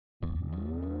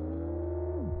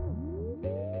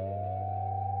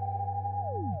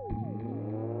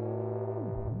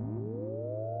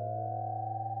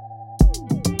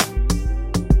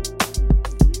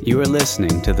You are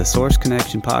listening to the Source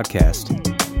Connection Podcast,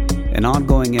 an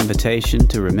ongoing invitation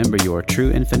to remember your true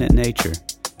infinite nature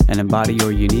and embody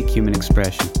your unique human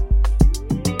expression.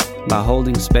 By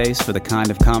holding space for the kind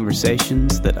of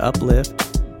conversations that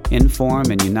uplift,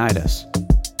 inform, and unite us,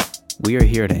 we are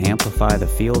here to amplify the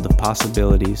field of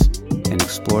possibilities and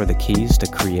explore the keys to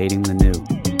creating the new.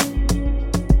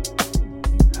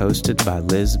 Hosted by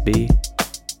Liz B.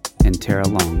 and Tara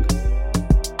Long.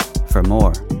 For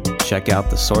more, check out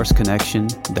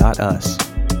thesourceconnection.us,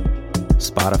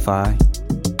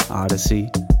 Spotify, Odyssey,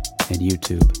 and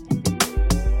YouTube.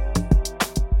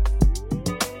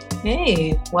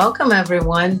 Hey, welcome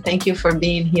everyone. Thank you for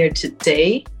being here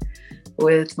today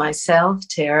with myself,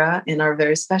 Tara, and our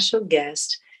very special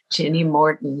guest, Jennie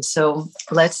Morton. So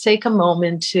let's take a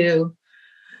moment to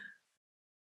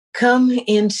come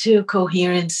into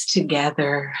coherence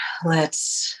together.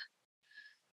 Let's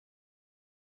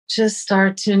just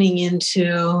start tuning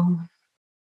into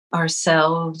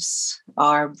ourselves,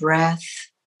 our breath,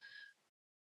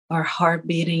 our heart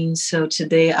beating. So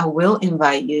today I will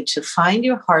invite you to find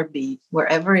your heartbeat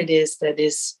wherever it is that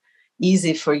is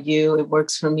easy for you. It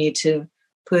works for me to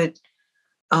put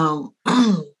 2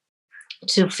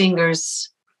 fingers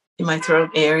in my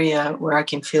throat area where I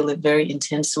can feel it very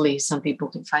intensely. Some people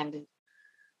can find it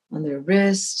on their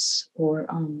wrists or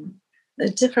the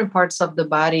different parts of the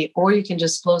body, or you can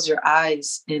just close your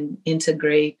eyes and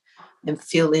integrate and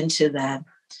feel into that.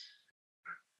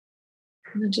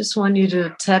 And I just want you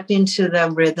to tap into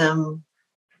that rhythm,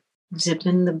 dip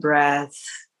in the breath,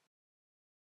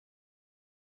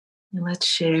 and let's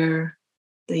share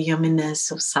the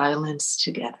yumminess of silence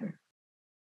together.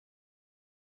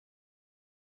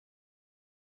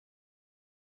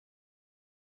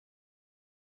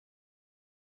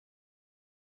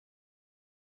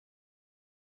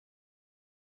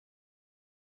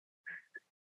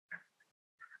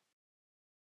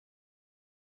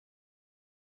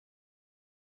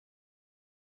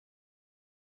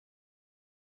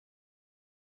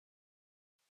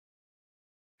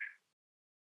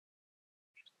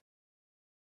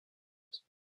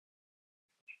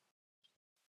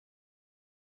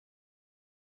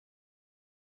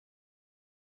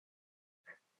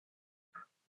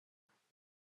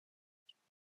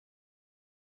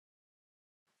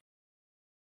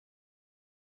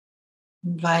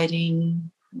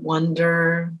 Inviting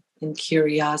wonder and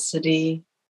curiosity,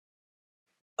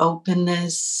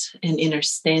 openness and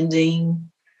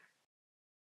understanding.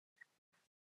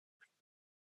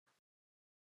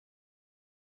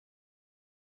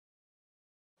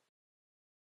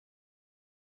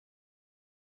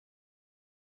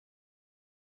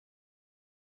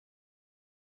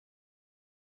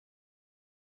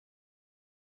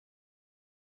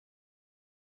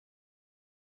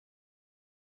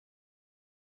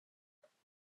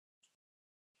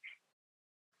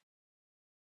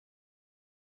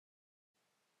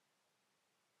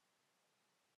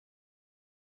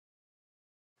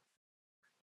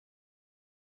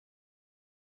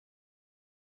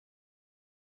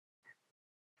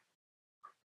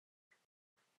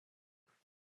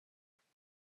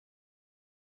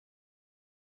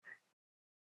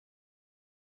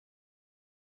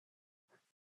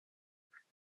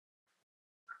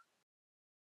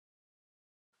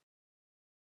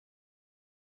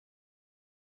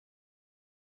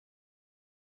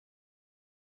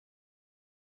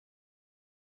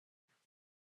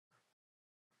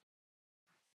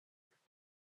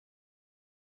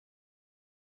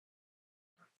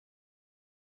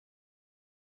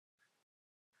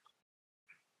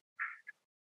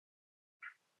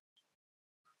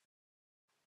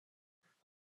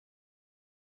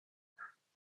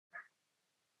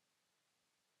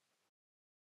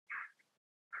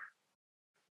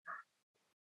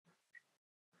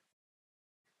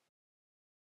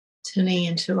 Tuning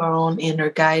into our own inner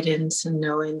guidance and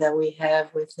knowing that we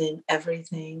have within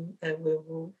everything that we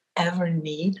will ever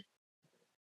need.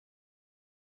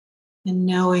 And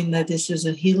knowing that this is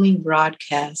a healing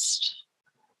broadcast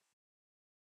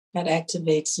that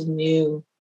activates in you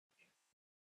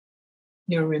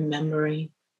your remembering.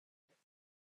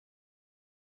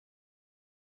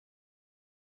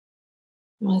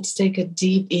 Let's take a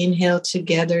deep inhale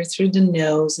together through the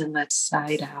nose and let's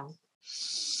sigh it out.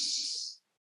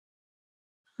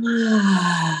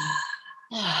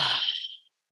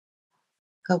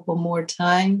 Couple more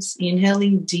times,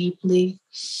 inhaling deeply.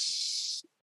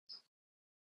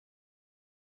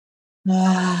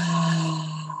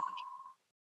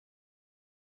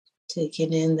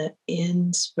 Taking in the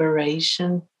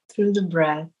inspiration through the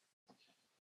breath,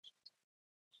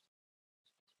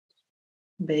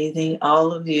 bathing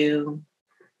all of you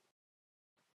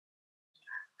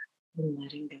and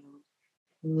letting go.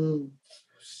 Mm.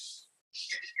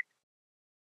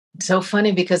 So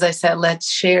funny because I said,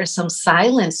 let's share some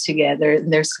silence together.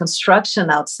 And there's construction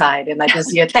outside, and I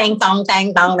just hear tang, tong,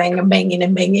 tang, tong, tang, and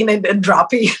banging and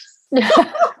dropping.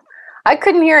 I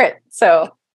couldn't hear it.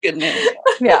 So, Goodness.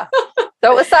 Yeah.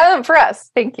 So it was silent for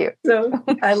us. Thank you. So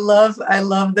I love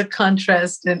the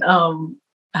contrast and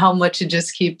how much it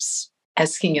just keeps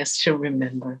asking us to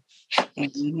remember.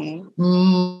 Mm-hmm.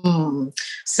 Mm.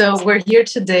 So we're here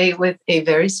today with a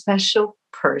very special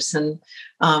person.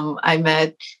 I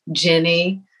met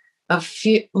Jennie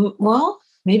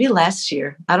maybe last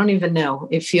year. I don't even know.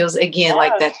 It feels again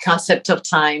like that concept of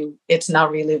time. It's not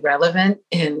really relevant.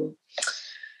 And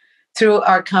through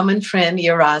our common friend,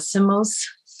 Yerasimos.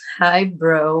 Hi,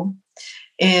 bro.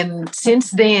 And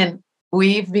since then,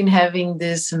 we've been having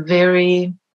this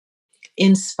very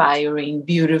inspiring,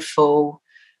 beautiful,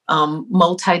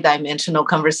 multi-dimensional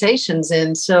conversations.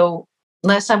 And so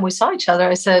last time we saw each other,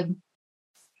 I said,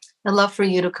 I'd love for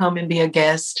you to come and be a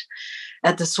guest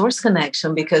at the Source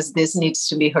Connection because this needs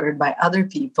to be heard by other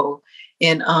people.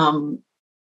 And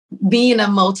being a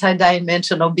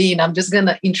multi-dimensional being, I'm just going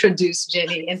to introduce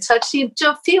Jennie and touch you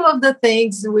to a few of the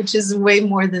things, which is way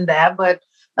more than that, but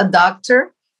a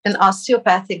doctor, an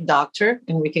osteopathic doctor,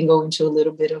 and we can go into a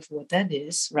little bit of what that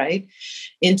is, right?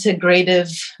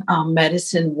 Integrative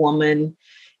medicine woman,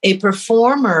 a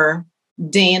performer,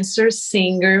 dancer,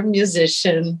 singer,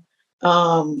 musician,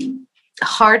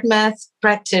 heart math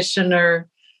practitioner,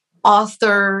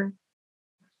 author,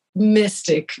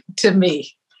 mystic to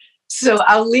me. So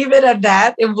I'll leave it at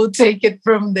that and we'll take it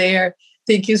from there.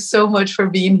 Thank you so much for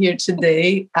being here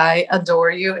today. I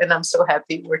adore you and I'm so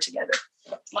happy we're together.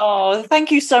 Oh,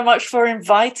 thank you so much for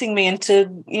inviting me and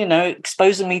to,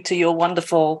 exposing me to your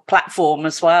wonderful platform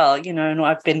as well. And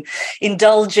I've been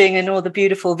indulging in all the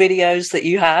beautiful videos that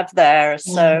you have there.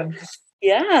 So,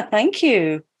 yeah, thank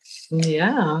you.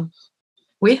 Yeah.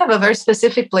 We have a very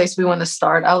specific place we want to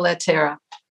start. I'll let Tara.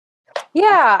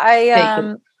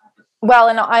 Yeah, well,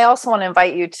 and I also want to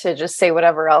invite you to just say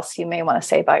whatever else you may want to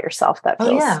say about yourself that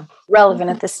feels relevant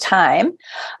at this time.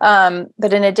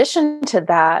 But in addition to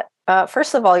that,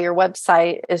 first of all, your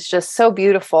website is just so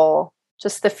beautiful.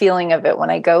 Just the feeling of it when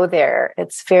I go there,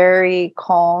 it's very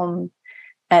calm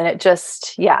and it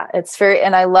just, it's very,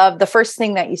 and I love the first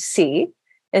thing that you see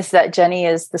is that Jennie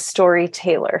is the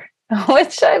storyteller,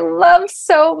 which I love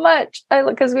so much.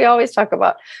 Because we always talk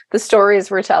about the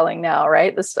stories we're telling now,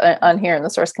 right? This on here in the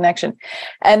Source Connection.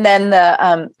 And then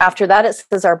the after that, it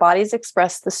says our bodies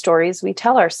express the stories we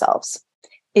tell ourselves.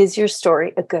 Is your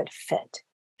story a good fit?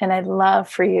 And I'd love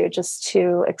for you just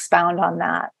to expound on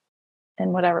that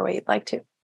in whatever way you'd like to.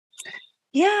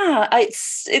 Yeah,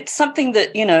 it's something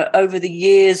that, over the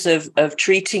years of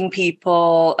treating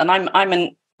people, and I'm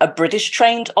a British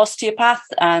trained osteopath,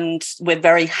 and we're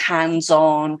very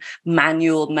hands-on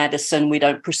manual medicine. We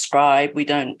don't prescribe. We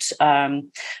don't do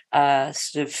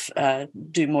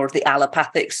more of the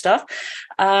allopathic stuff.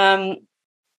 And,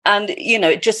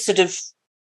 it just sort of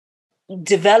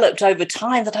developed over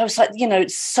time that I was like,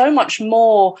 it's so much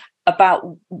more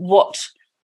about what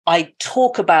I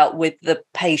talk about with the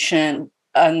patient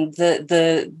and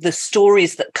the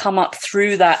stories that come up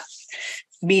through that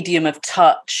medium of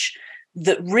touch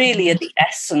that really are the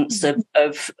essence of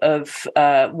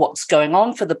what's going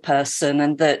on for the person,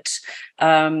 and that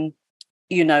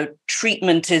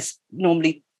treatment is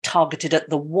normally targeted at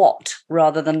the what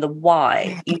rather than the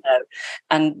why.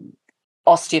 And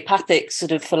osteopathic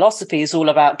sort of philosophy is all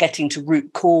about getting to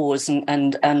root cause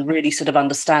and really sort of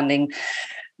understanding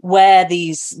where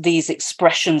these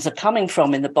expressions are coming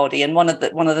from in the body. And one of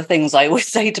the things I always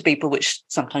say to people, which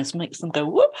sometimes makes them go,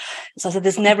 whoop, is I said,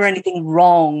 there's never anything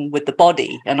wrong with the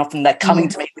body. And often they're coming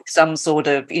to me with some sort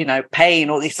of,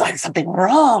 pain, or it's like something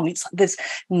wrong. It's like, there's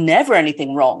never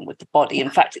anything wrong with the body.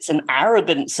 In fact, it's an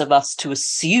arrogance of us to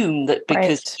assume that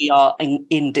because we are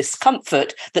in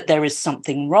discomfort, that there is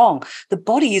something wrong. The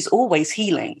body is always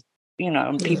healing.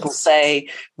 And people say,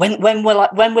 when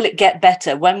will it get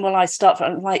better? When will I start?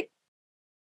 I'm like,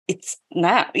 it's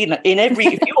now,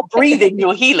 if you're breathing,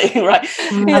 you're healing, right?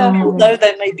 And although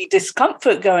there may be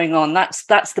discomfort going on, that's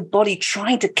the body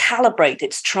trying to calibrate.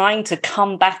 It's trying to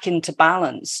come back into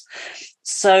balance.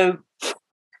 So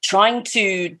trying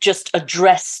to just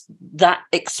address that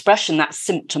expression, that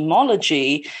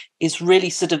symptomology, is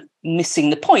really sort of missing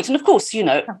the point. And of course,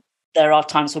 there are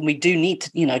times when we do need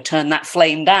to, turn that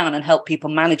flame down and help people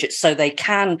manage it so they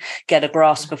can get a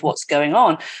grasp of what's going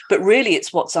on. But really,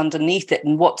 it's what's underneath it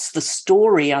and what's the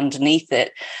story underneath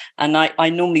it. And I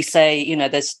normally say,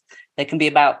 there's there can be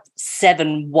about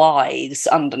 7 whys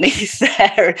underneath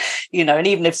there, and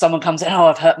even if someone comes in,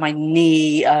 I've hurt my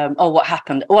knee, what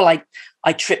happened? Well,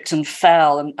 I tripped and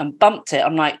fell and bumped it.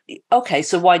 I'm like, okay,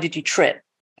 so why did you trip?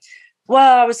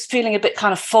 Well, I was feeling a bit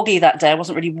kind of foggy that day. I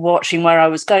wasn't really watching where I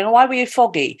was going. Why were you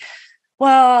foggy?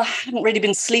 Well, I hadn't really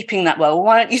been sleeping that well.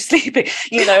 Why aren't you sleeping?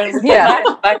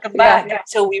 And back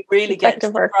until we really get to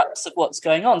the crux of what's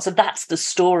going on. So that's the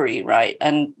story, right?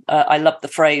 And I love the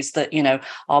phrase that,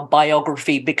 our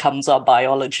biography becomes our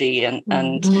biology, and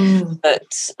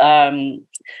that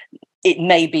it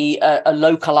may be a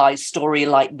localized story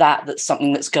like that, that's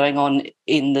something that's going on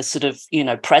in the sort of,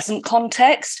 present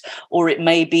context, or it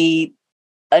may be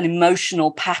an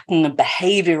emotional pattern, a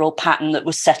behavioral pattern that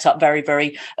was set up very,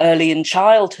 very early in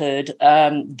childhood,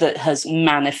 that has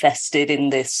manifested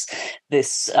in this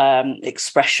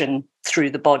expression through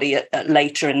the body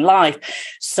later in life.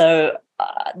 So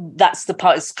that's the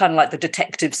part. It's kind of like the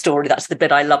detective story. That's the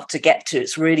bit I love to get to.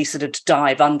 It's really sort of to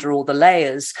dive under all the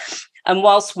layers. And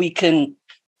whilst we can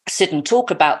sit and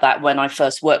talk about that, when I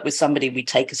first work with somebody, we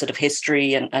take a sort of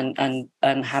history and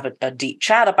have a deep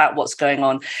chat about what's going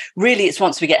on. Really, it's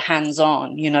once we get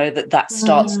hands-on, that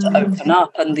starts to open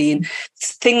up, and the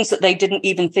things that they didn't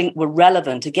even think were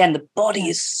relevant. Again, the body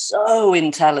is so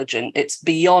intelligent. It's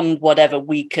beyond whatever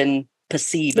we can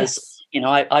perceive as.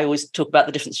 I always talk about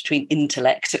the difference between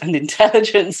intellect and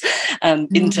intelligence.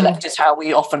 Intellect is how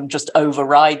we often just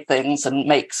override things and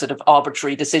make sort of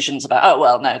arbitrary decisions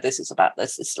about, no, this is about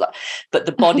this. It's like, but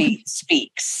the body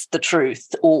speaks the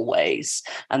truth always.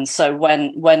 And so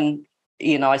when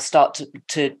I start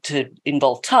to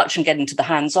involve touch and get into the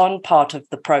hands-on part of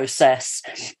the process,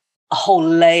 a whole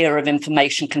layer of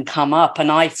information can come up, and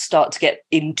I start to get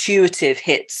intuitive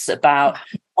hits about,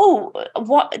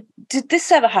 what did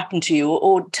this ever happen to you?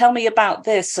 Or tell me about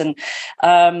this. And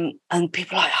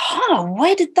people are like,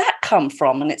 where did that come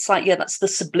from? And it's like, that's the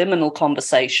subliminal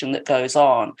conversation that goes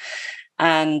on.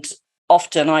 And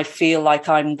often I feel like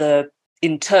I'm the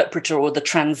interpreter or the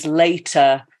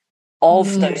translator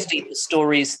of those deeper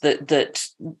stories that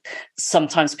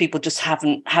sometimes people just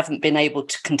haven't been able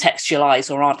to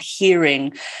contextualize or aren't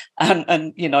hearing.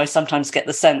 And I sometimes get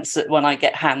the sense that when I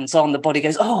get hands on, the body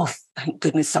goes, thank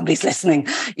goodness somebody's listening.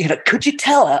 Could you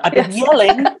tell her I've been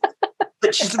yelling,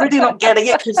 but she's really not getting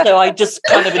it? So I just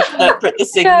kind of interpret the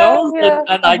signals,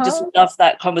 and I just love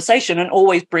that conversation, and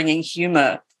always bringing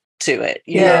humor to it.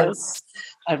 Yes.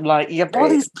 I'm like, your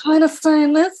body's kind of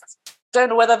saying this. Don't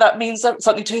know whether that means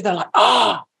something to you. They're like,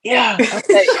 okay,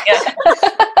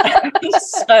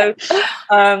 So,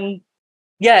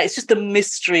 it's just the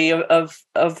mystery of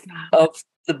the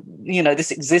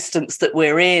this existence that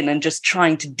we're in, and just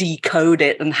trying to decode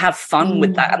it and have fun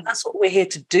with that. And that's what we're here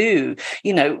to do.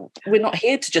 We're not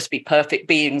here to just be perfect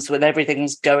beings with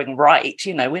everything's going right.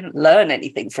 We don't learn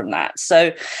anything from that.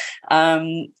 So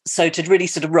to really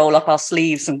sort of roll up our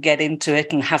sleeves and get into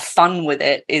it and have fun with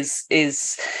it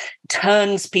is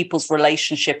turns people's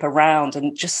relationship around,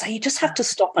 and just say, you just have to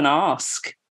stop and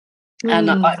ask.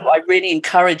 And I really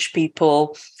encourage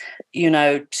people,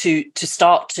 to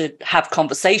start to have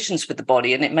conversations with the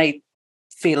body. And it may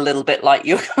feel a little bit like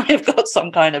you've got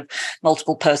some kind of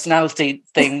multiple personality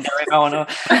thing going on,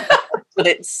 but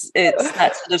it's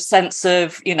that sort of sense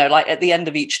of, like at the end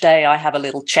of each day, I have a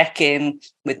little check-in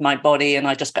with my body, and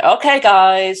I just go, okay,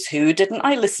 guys, who didn't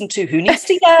I listen to? Who needs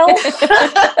to yell?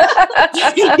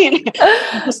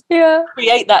 Just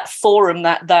create that forum,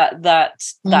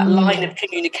 that line of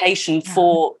communication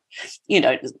for,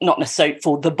 not necessarily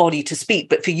for the body to speak,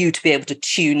 but for you to be able to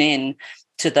tune in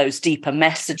to those deeper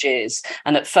messages.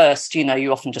 And at first,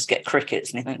 you often just get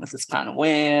crickets and you think, this is kind of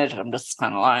weird, I'm just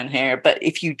kind of lying here. But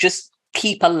if you just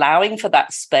keep allowing for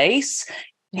that space,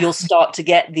 you'll start to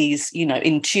get these,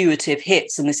 intuitive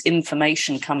hits, and this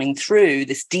information coming through,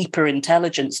 this deeper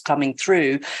intelligence coming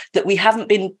through that we haven't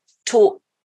been taught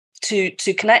to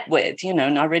connect with,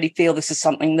 and I really feel this is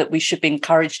something that we should be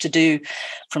encouraged to do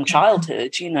from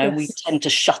childhood. We tend to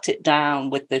shut it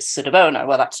down with this sort of,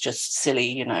 that's just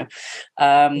silly,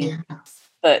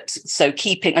 But so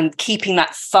keeping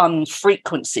that fun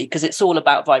frequency, because it's all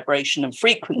about vibration and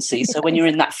frequency. So when you're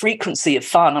in that frequency of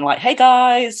fun, I'm like, hey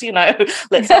guys,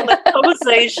 let's have a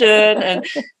conversation, and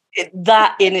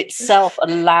that in itself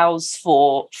allows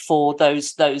for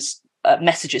those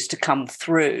messages to come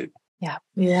through.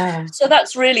 Yeah. So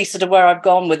that's really sort of where I've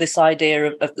gone with this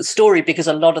idea of the story, because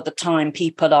a lot of the time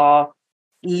people are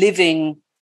living,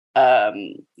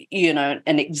 an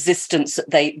existence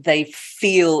that they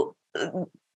feel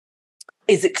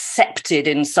is accepted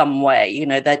in some way. You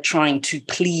know, they're trying to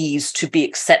please, to be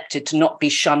accepted, to not be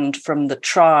shunned from the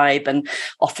tribe, and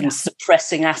often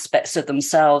suppressing aspects of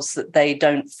themselves that they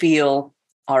don't feel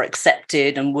are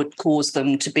accepted and would cause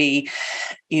them to be,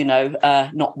 you know,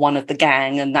 not one of the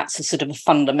gang. And that's a sort of a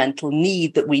fundamental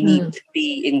need, that we need to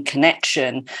be in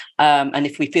connection. And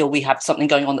if we feel we have something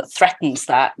going on that threatens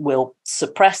that, we'll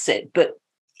suppress it. But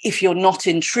if you're not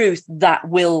in truth, that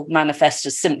will manifest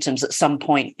as symptoms at some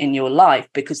point in your life,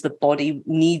 because the body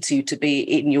needs you to be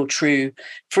in your true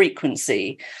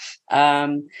frequency.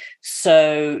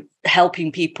 So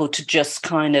helping people to just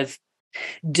kind of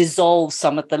dissolve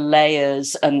some of the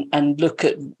layers and look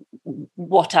at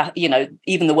what, you know,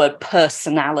 even the word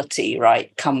personality,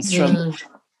 right, comes from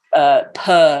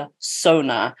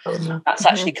persona. That's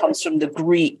actually comes from the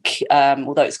Greek,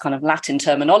 although it's kind of Latin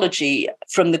terminology,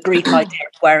 from the Greek idea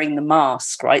of wearing the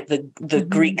mask, right? The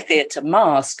Greek theatre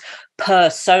mask.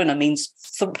 Persona means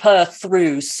per,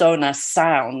 through, sona,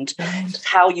 sound,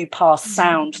 how you pass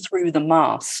sound through the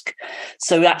mask.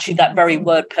 So actually that very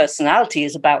word personality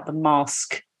is about the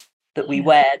mask that we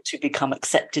wear to become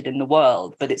accepted in the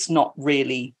world, but it's not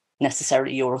really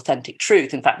necessarily your authentic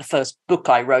truth. In fact, the first book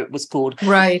I wrote was called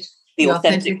The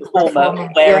Authentic Performer,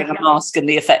 Wearing a Mask and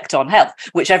the Effect on Health,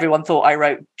 which everyone thought I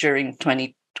wrote during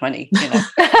 2020, you know.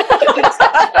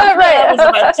 That was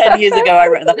about 10 years ago I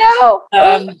wrote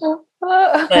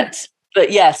that. But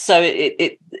yeah, so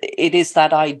it is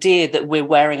that idea that we're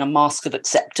wearing a mask of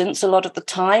acceptance a lot of the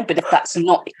time. But if that's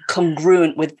not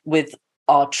congruent with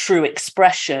our true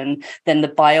expression, then the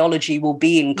biology will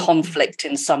be in conflict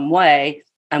in some way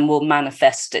and will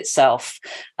manifest itself.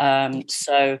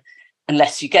 So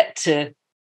unless you get to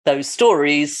those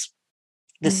stories,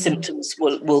 the symptoms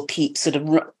will keep sort of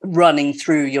running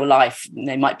through your life.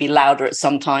 They might be louder at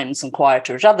some times and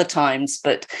quieter at other times,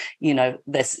 but, you know,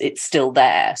 it's still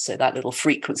there. So that little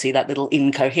frequency, that little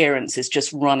incoherence is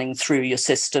just running through your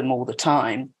system all the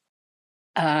time.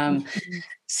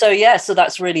 So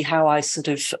that's really how I sort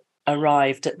of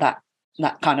arrived at that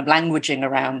kind of languaging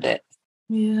around it.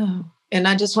 Yeah. And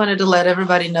I just wanted to let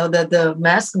everybody know that the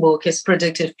mask book is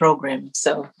predictive programming.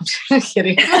 So I'm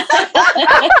kidding. Yes,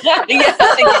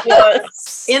 it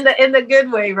was. In the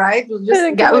good way, right?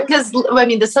 Because I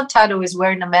mean, the subtitle is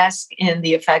Wearing a Mask and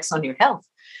the Effects on Your Health.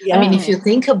 Yeah. I mean, if you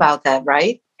think about that,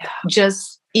 right? Yeah.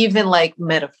 Just even like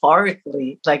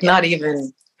metaphorically, like not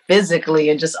even physically,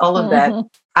 and just all of that.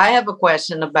 I have a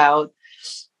question about,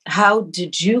 how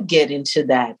did you get into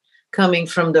that? Coming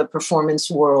from the performance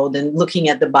world and looking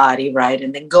at the body, right?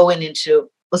 And then going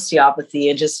into osteopathy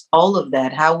and just all of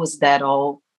that. How was that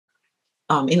all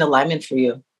in alignment for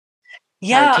you?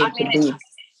 Yeah,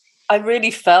 I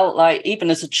really felt like, even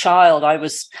as a child, I've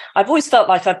always felt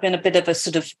like I've been a bit of a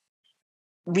sort of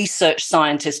research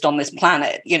scientist on this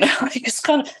planet, you know.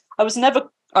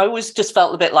 I always just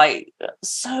felt a bit like,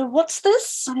 so what's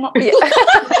this? I'm not.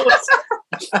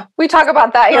 We talk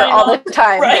about that here all the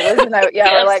time. Right? We're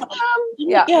like,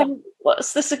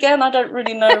 what's this again? I don't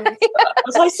really know.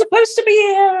 Was I supposed to be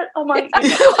here? Oh my!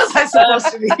 Was I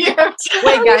supposed to be here?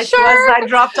 Wait, guys, was I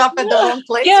dropped off at the wrong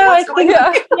place? Yeah,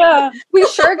 We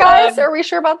sure, guys? Are we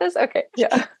sure about this? Okay.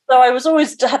 Yeah. So I was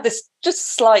always had this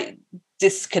just slight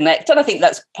disconnect, and I think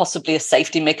that's possibly a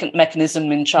safety mechanism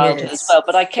in childhood as well.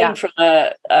 But I came from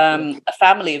a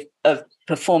family of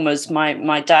performers.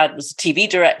 My dad was a TV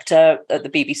director at the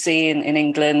BBC in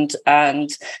England, and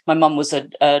my mum was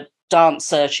a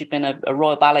dancer. She'd been a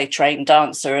Royal Ballet trained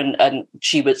dancer, and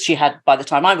she had, by the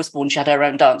time I was born, she had her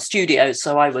own dance studio.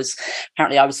 So I was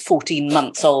 14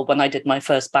 months old when I did my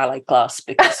first ballet class,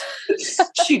 because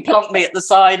she plonked me at the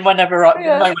side whenever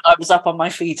the moment I was up on my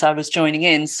feet, I was joining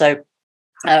in. So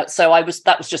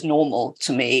that was just normal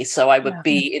to me. So I would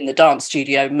be in the dance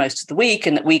studio most of the week,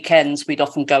 and at weekends we'd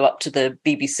often go up to the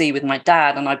BBC with my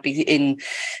dad, and I'd be in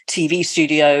TV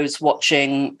studios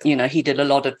watching, you know, he did a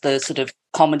lot of the sort of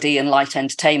comedy and light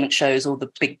entertainment shows, all the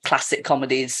big classic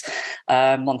comedies,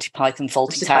 Monty Python,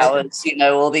 Fawlty Towers, you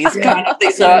know, all these kind of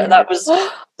things. So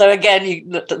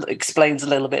again, that explains a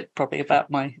little bit probably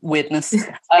about my weirdness.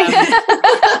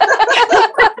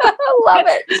 Love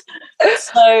it.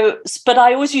 So, but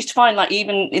I always used to find, like,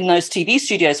 even in those TV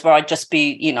studios where I'd just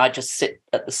be, you know, I'd just sit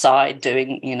at the side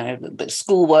doing, you know, a bit of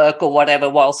schoolwork or whatever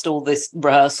whilst all this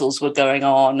rehearsals were going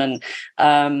on, and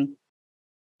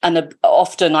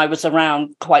often I was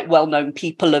around quite well-known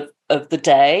people of the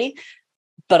day,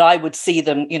 but I would see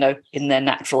them, you know, in their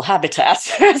natural habitat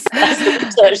as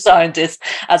research scientists,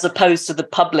 as opposed to the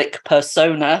public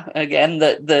persona, again,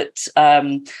 that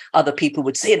other people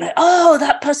would see. And like, oh,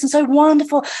 that person's so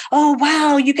wonderful. Oh,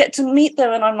 wow, you get to meet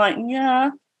them. And I'm like, yeah,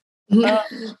 I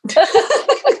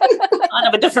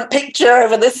have a different picture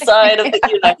over this side of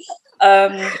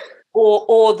the,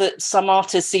 or that some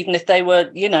artists, even if they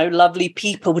were, lovely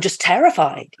people, were just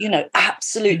terrified,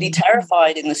 absolutely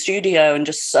terrified in the studio and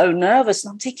just so nervous.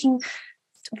 And I'm thinking,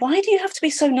 why do you have to be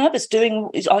so nervous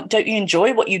don't you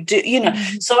enjoy what you do?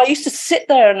 So I used to sit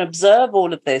there and observe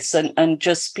all of this and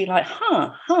just be like,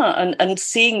 and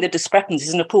seeing the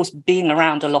discrepancies. And of course, being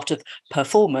around a lot of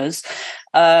performers,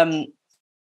 are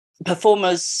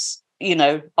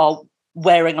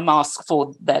wearing a mask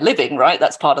for their living, right?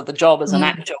 That's part of the job as an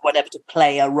actor, whatever, to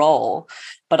play a role.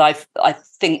 But I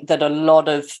think that a lot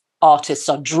of artists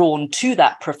are drawn to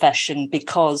that profession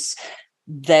because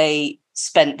they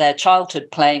spent their childhood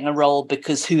playing a role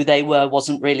because who they were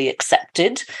wasn't really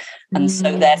accepted. And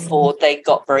so therefore they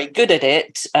got very good at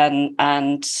it.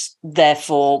 And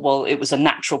therefore, well, it was a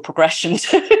natural progression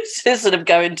to sort of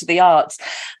go into the arts.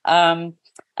 And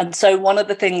so one of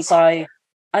the things I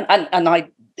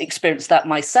experienced that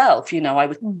myself, I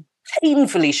was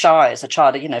painfully shy as a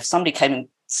child. If somebody came and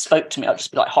spoke to me, I'd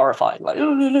just be like horrified, like,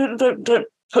 oh, no, don't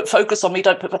put focus on me,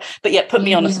 but yet put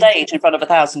me on a stage in front of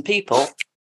 1,000 people,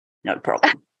 no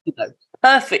problem,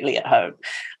 perfectly at home.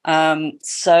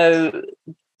 So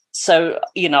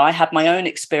I had my own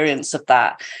experience of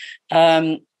that.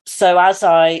 So as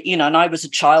I, and I was a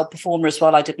child performer as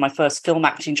well. I did my first film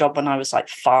acting job when I was like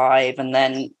 5. And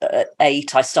then at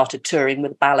 8, I started touring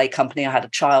with a ballet company. I had a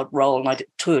child role and I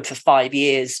toured for 5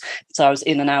 years. So I was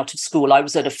in and out of school. I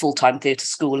was at a full-time theatre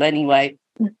school anyway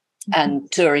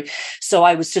and touring. So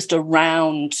I was just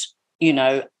around,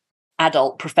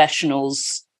 adult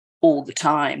professionals all the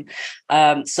time.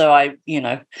 So I,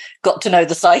 got to know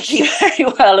the psyche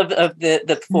very well of the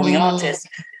performing artist.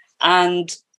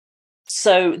 And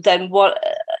so then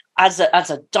as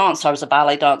a dancer, I was a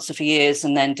ballet dancer for years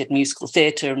and then did musical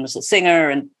theatre and was a singer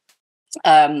and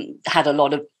had a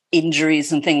lot of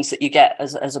injuries and things that you get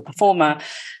as a performer.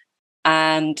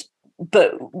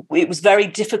 But it was very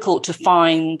difficult to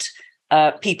find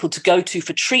people to go to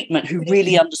for treatment who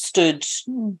really understood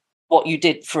what you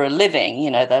did for a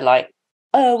living. They're like,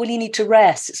 oh, well, you need to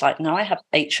rest. It's like, no, I have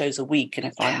 8 shows a week. And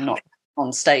if I'm not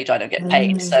on stage, I don't get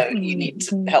paid. So you need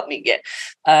to help me get.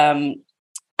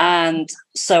 And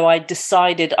so I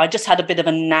decided, I just had a bit of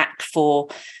a knack for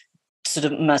sort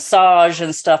of massage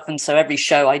and stuff. And so every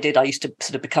show I did, I used to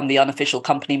sort of become the unofficial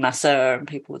company masseur. And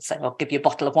people would say, I'll give you a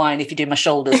bottle of wine if you do my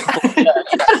shoulders.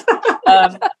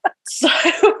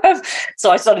 So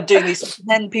I started doing these, and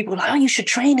then people were like, oh, you should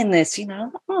train in this,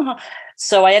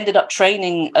 So I ended up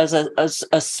training as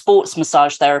a sports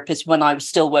massage therapist when I was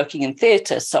still working in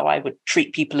theatre. So I would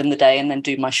treat people in the day and then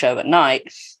do my show at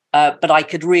night. But I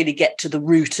could really get to the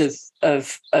root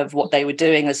of what they were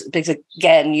doing, because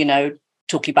again,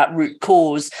 talking about root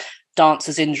cause,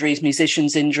 dancers' injuries,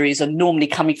 musicians' injuries are normally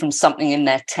coming from something in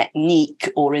their technique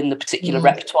or in the particular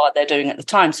repertoire they're doing at the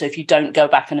time. So if you don't go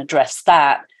back and address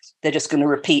that, they're just going to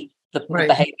repeat the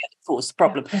behavior that caused the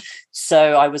problem.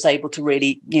 So I was able to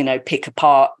really, pick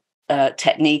apart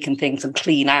technique and things and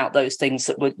clean out those things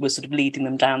that were sort of leading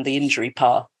them down the injury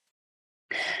path.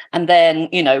 And then,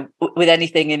 with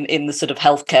anything in the sort of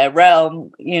healthcare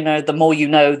realm, the more you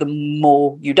know, the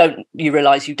more you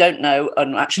realize you don't know.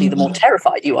 And actually, the more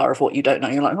terrified you are of what you don't know.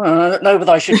 You're like, I don't know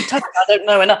whether I should tell you, I don't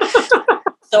know enough.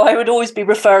 So I would always be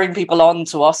referring people on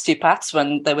to osteopaths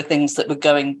when there were things that were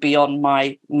going beyond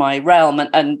my realm.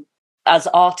 And as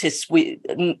artists,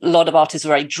 a lot of artists are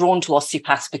very drawn to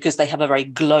osteopaths because they have a very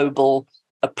global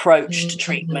approach to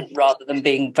treatment rather than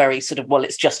being very sort of, well,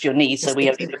 it's just your knee, so we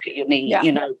only look at your knee.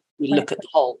 We look at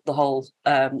the whole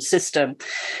system.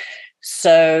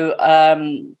 So at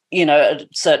a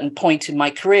certain point in my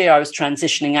career, I was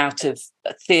transitioning out of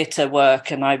theatre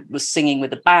work and I was singing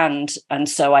with a band, and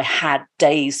so I had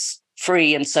days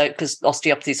free. And so, because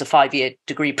osteopathy is a 5-year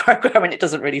degree program and it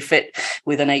doesn't really fit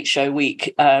with an 8-show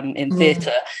week in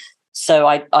theatre, so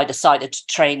I decided to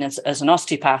train as an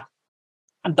osteopath,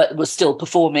 but was still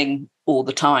performing all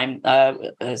the time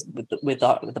with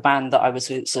the band that I was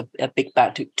with. It's a big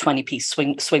band, 20-piece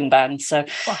swing band. So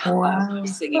wow.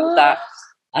 Singing that.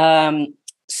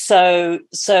 So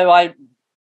I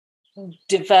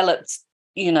developed,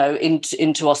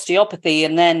 into osteopathy.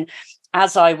 And then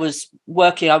as I was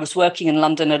working in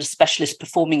London at a specialist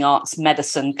performing arts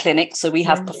medicine clinic. So we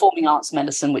have performing arts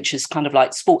medicine, which is kind of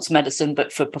like sports medicine,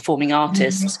 but for performing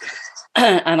artists.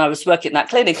 And I was working at that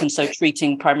clinic, and so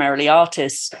treating primarily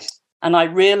artists. And I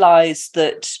realized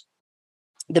that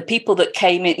the people that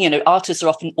came in, artists are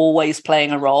often always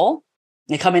playing a role.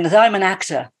 They come in and say, I'm an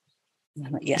actor. And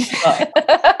I'm like, yes, you are.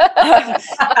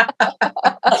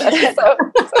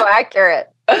 so accurate.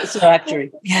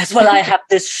 Surgery. Yes. Well, I have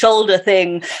this shoulder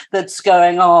thing that's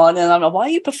going on, and I'm like, why are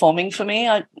you performing for me?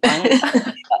 I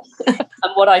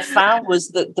and what I found was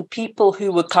that the people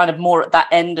who were kind of more at that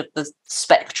end of the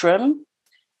spectrum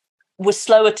were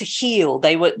slower to heal.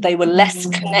 They were less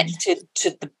connected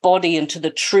to the body and to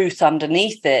the truth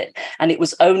underneath it. And it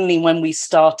was only when we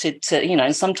started to,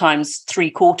 and sometimes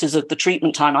 3/4 of the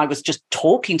treatment time, I was just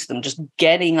talking to them, just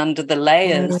getting under the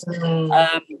layers.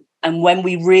 And when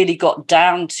we really got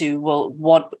down to, well,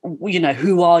 what,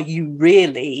 who are you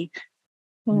really?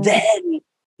 Then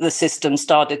the system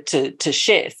started to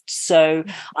shift. So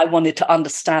I wanted to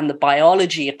understand the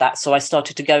biology of that. So I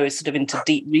started to go sort of into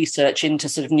deep research into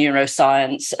sort of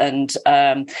neuroscience and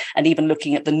even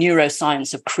looking at the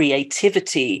neuroscience of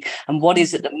creativity and what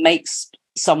is it that makes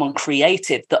someone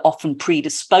creative that often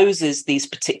predisposes these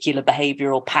particular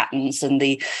behavioral patterns and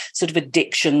the sort of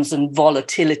addictions and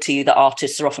volatility that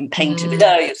artists are often painted with.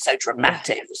 Oh, you're so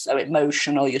dramatic, you're so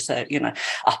emotional, you're so,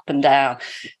 up and down.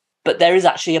 But there is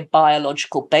actually a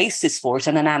biological basis for it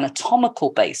and an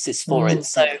anatomical basis for it.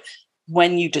 So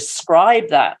when you describe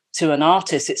that to an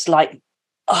artist, it's like,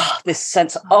 this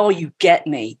sense, you get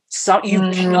me. So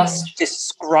you just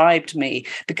described me,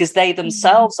 because they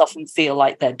themselves often feel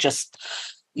like they're just,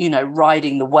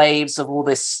 riding the waves of all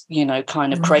this,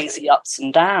 kind of crazy ups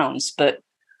and downs. But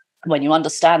when you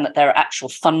understand that there are actual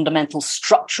fundamental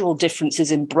structural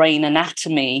differences in brain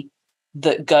anatomy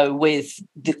that go with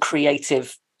the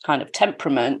creative kind of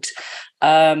temperament,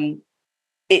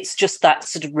 it's just that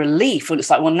sort of relief. And it's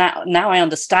like, well, now I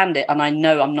understand it, and I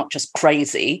know I'm not just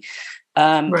crazy.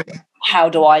 How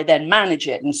do I then manage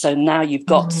it? And so now you've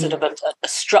got sort of a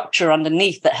structure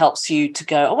underneath that helps you to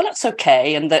go, oh, well, that's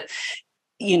okay. And that,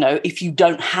 if you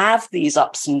don't have these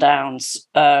ups and downs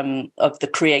of the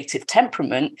creative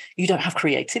temperament, you don't have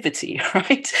creativity,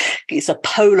 right? It's a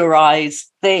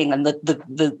polarized thing. And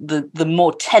the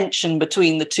more tension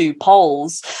between the two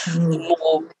poles, the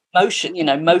more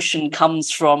motion, motion comes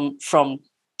from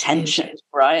tension,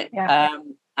 right? Yeah.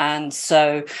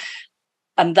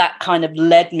 And that kind of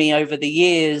led me over the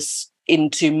years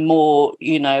into more,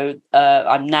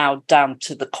 I'm now down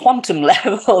to the quantum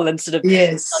level and sort of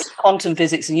quantum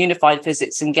physics and unified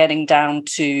physics, and getting down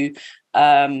to,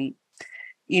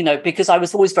 because I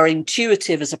was always very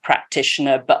intuitive as a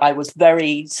practitioner, but I was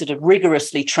very sort of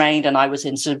rigorously trained, and I was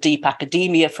in sort of deep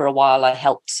academia for a while. I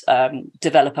helped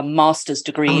develop a master's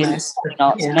degree in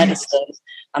arts and medicine.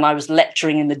 And I was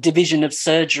lecturing in the division of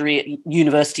surgery at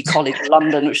University College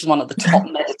London, which is one of the top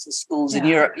medical schools in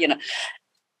Europe,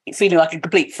 feeling like a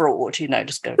complete fraud,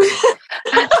 just go,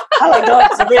 hello,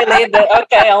 dogs, really?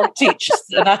 Okay, I'll teach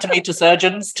anatomy to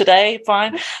surgeons today,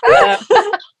 fine.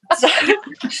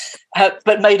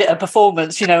 But made it a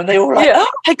performance, and they all were like, oh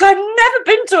my God, I've never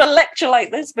been to a lecture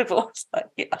like this before. It's like,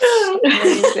 if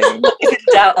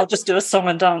in doubt, I'll just do a song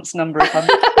and dance number if I'm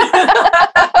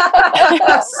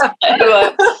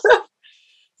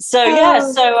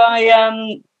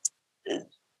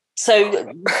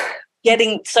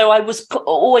so I was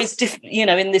always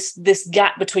in this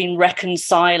gap between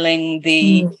reconciling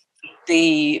the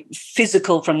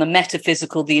physical from the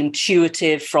metaphysical, the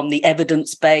intuitive from the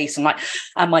evidence base, and like,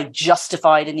 am I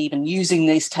justified in even using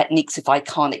these techniques if I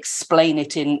can't explain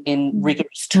it in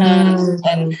rigorous terms?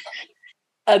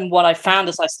 And what I found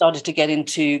as I started to get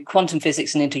into quantum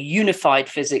physics and into unified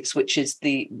physics, which is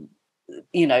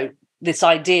this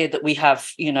idea that we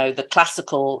have, the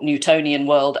classical Newtonian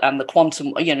world and the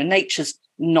quantum, nature's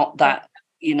not that,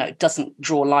 doesn't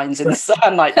draw lines in the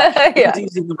sun like that. It's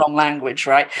using the wrong language,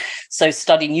 right? So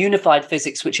studying unified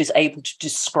physics, which is able to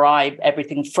describe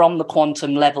everything from the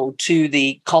quantum level to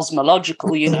the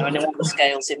cosmological, and all the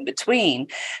scales in between.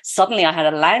 Suddenly I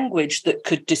had a language that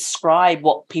could describe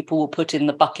what people will put in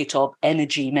the bucket of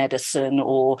energy medicine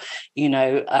or,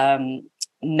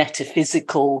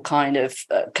 metaphysical kind of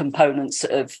components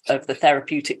of the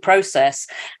therapeutic process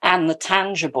and the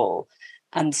tangible.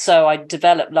 And so I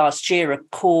developed last year a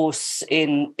course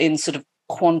in sort of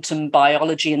quantum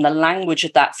biology and the language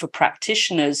of that for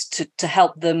practitioners to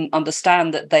help them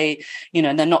understand that they,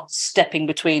 they're not stepping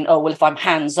between, oh, well, if I'm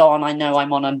hands-on, I know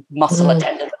I'm on a muscle, a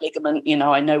tendon, a ligament,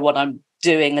 I know what I'm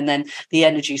doing, and then the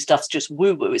energy stuff's just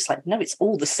woo-woo. It's like, no, it's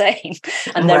all the same.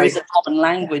 And there is a common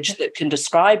language that can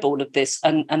describe all of this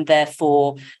and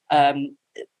therefore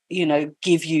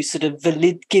give you sort of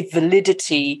give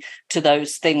validity to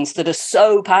those things that are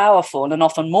so powerful and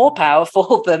often more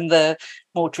powerful than the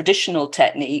more traditional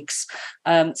techniques,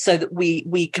 so that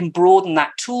we can broaden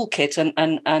that toolkit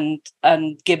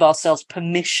and give ourselves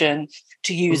permission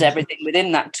to use everything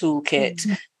within that toolkit,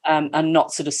 and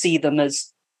not sort of see them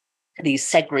as these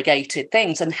segregated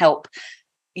things, and help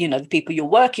the people you're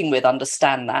working with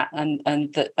understand that,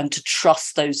 and to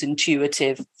trust those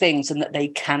intuitive things, and that they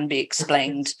can be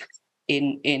explained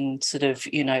in sort of,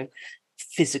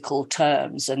 physical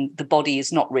terms. And the body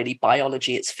is not really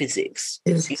biology, it's physics.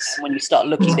 When you start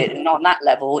looking at it, and on that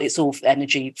level, it's all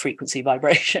energy, frequency,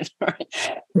 vibration. Right?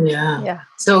 Yeah.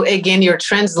 So again, you're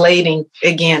translating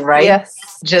again, right? Yes.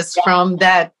 Just from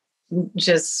that,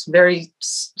 just very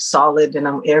solid, and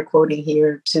I'm air quoting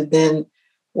here, to then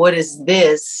what is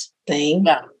this thing?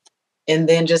 Yeah. And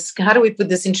then just how do we put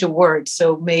this into words?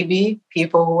 So maybe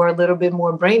people who are a little bit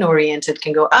more brain oriented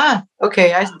can go,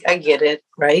 okay, I get it,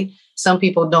 right? Some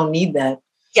people don't need that.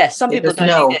 Yes, some people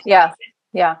don't need it. Yeah.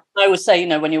 Yeah. I would say,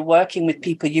 when you're working with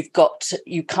people, you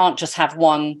can't just have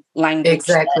one language.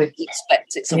 Exactly.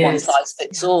 Expect it's a one size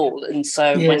fits all. And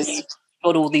so when you've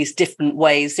got all these different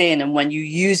ways in, and when you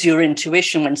use your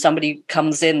intuition, when somebody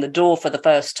comes in the door for the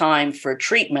first time for a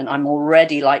treatment, I'm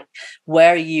already like,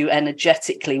 where are you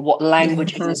energetically? What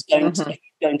language is going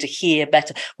to hear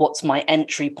better? What's my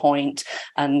entry point?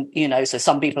 And, so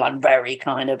some people I'm very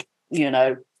kind of,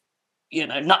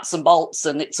 nuts and bolts,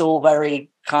 and it's all very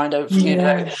kind of,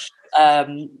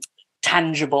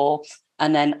 tangible.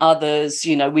 And then others,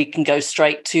 we can go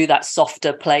straight to that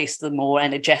softer place, the more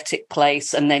energetic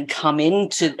place, and then come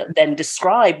into, then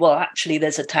describe, well, actually,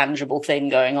 there's a tangible thing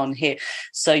going on here.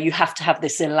 So you have to have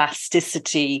this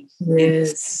elasticity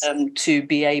to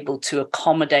be able to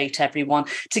accommodate everyone,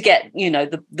 to get,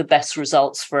 the best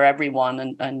results for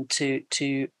everyone, and to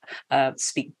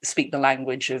speak the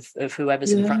language of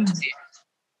whoever's in front of you.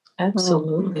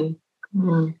 Absolutely.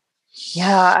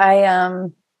 Yeah,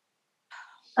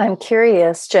 I'm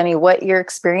curious, Jennie, what your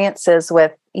experience is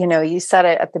with, you said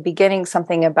it at the beginning,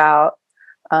 something about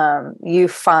you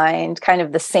find kind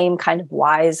of the same kind of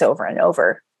whys over and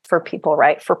over for people,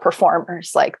 right? For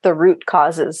performers, like the root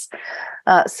causes.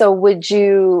 So would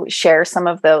you share some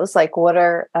of those? Like what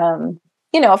are,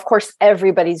 of course,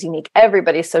 everybody's unique.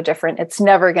 Everybody's so different. It's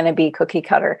never going to be cookie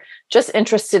cutter. Just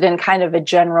interested in kind of a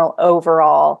general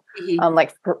overall,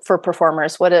 like for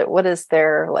performers, what is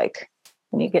there like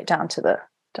when you get down to the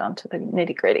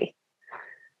nitty gritty?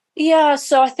 Yeah,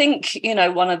 so I think,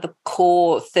 one of the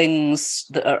core things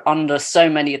that are under so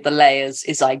many of the layers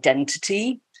is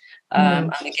identity.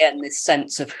 And again, this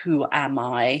sense of who am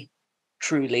I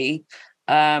truly,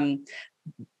 and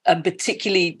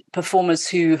particularly performers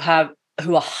who are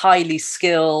highly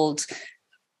skilled,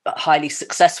 highly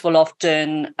successful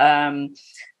often,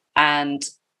 and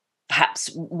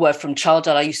perhaps were from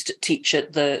childhood. I used to teach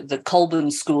at the Colburn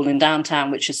School in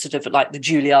downtown, which is sort of like the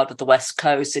Juilliard of the West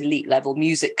Coast, elite level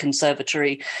music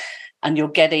conservatory. And you're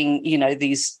getting,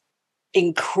 these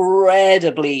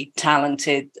incredibly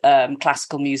talented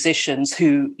classical musicians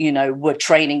who, were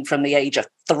training from the age of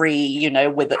 3,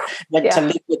 went to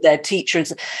live with their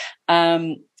teachers.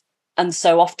 And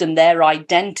so often their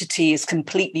identity is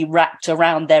completely wrapped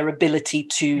around their ability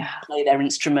to play their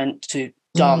instrument, to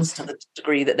dance to the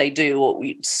degree that they do, or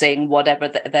sing, whatever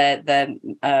their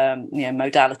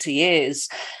modality is.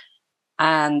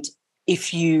 And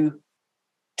if you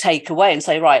take away and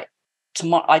say, right,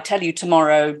 I tell you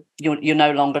tomorrow you're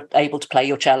no longer able to play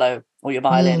your cello or your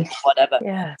violin, or whatever.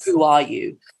 Yes. Who are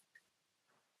you?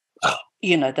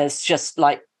 There's just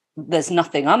like, there's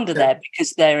nothing under there,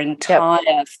 because their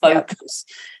entire focus.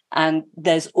 And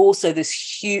there's also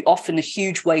this often a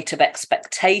huge weight of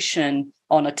expectation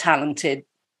on a talented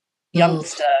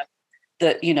youngster,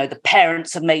 that, the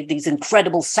parents have made these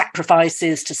incredible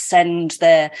sacrifices to send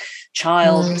their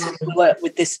child to work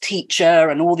with this teacher,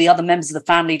 and all the other members of the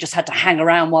family just had to hang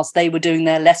around whilst they were doing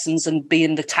their lessons and be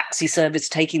in the taxi service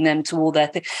taking them to all their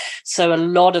things. So a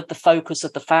lot of the focus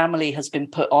of the family has been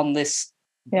put on this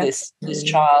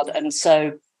child. And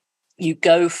so you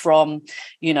go from,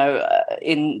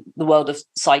 in the world of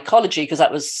psychology, because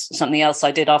that was something else I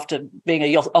did after being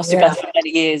a osteopath for many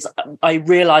years. I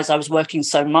realized I was working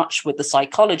so much with the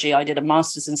psychology. I did a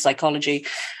master's in psychology.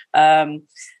 And,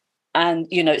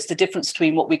 it's the difference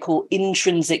between what we call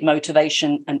intrinsic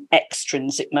motivation and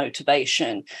extrinsic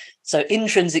motivation. So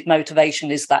intrinsic motivation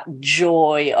is that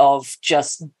joy of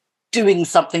just doing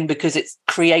something because it's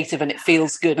creative and it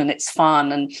feels good and it's fun.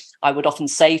 And I would often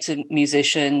say to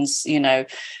musicians,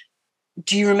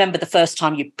 do you remember the first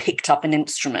time you picked up an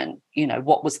instrument?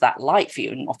 What was that like for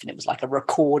you? And often it was like a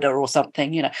recorder or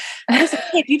something, As a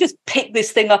kid, you just pick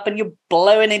this thing up and you're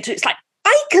blowing into it. It's like,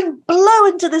 I can blow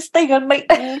into this thing and make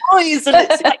noise. And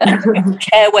it's like, I don't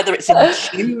care whether it's in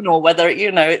tune or whether,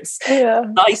 it's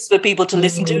nice for people to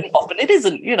listen to. And often it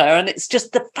isn't, and it's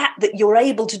just the fact that you're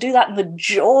able to do that and the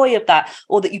joy of that,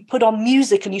 or that you put on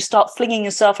music and you start flinging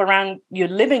yourself around your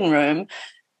living room.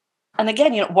 And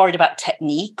again, you're not worried about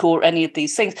technique or any of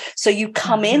these things. So you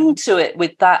come into it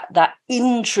with that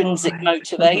intrinsic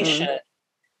motivation.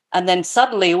 And then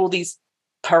suddenly all these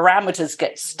parameters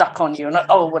get stuck on you. And like,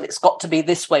 oh, well, it's got to be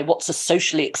this way. What's a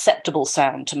socially acceptable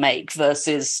sound to make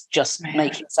versus just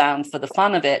making sound for the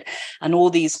fun of it? And all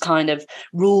these kind of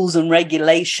rules and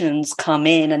regulations come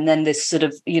in. And then this sort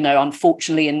of,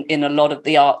 unfortunately, in a lot of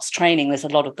the arts training, there's a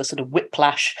lot of the sort of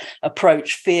whiplash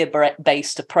approach,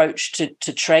 fear-based approach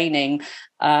to training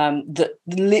that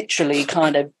literally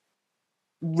kind of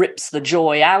rips the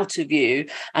joy out of you,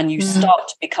 and you start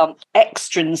to become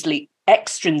extrinsically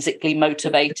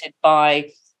motivated by,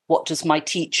 what does my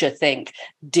teacher think?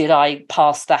 Did I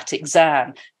pass that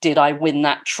exam? Did I win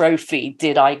that trophy?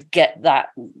 Did I get that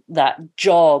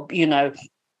job?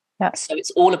 So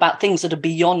it's all about things that are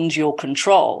beyond your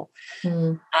control,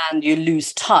 and you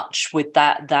lose touch with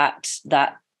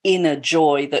that inner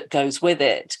joy that goes with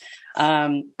it.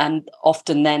 And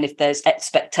often then if there's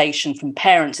expectation from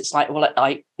parents, it's like, well,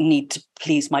 I need to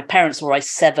please my parents, or I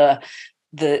sever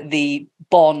the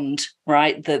bond,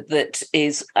 right? That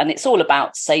is, and it's all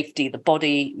about safety. The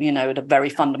body, at a very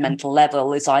fundamental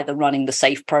level, is either running the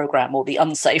safe program or the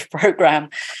unsafe program.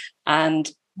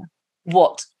 And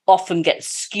what often gets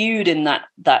skewed in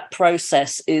that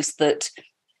process is that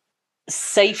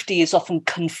safety is often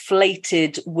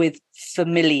conflated with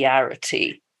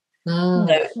familiarity. So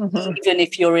even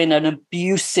if you're in an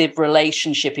abusive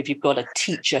relationship, if you've got a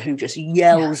teacher who just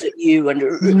yells at you and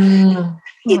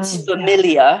it's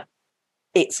familiar,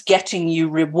 it's getting you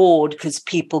reward because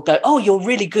people go, oh, you're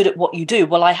really good at what you do.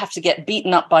 Well, I have to get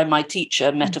beaten up by my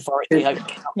teacher, metaphorically,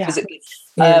 physically,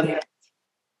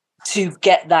 to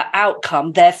get that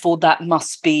outcome. Therefore, that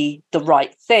must be the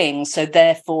right thing. So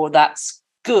therefore, that's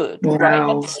good, right?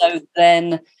 And so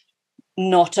then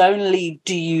not only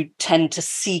do you tend to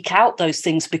seek out those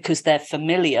things because they're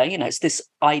familiar, it's this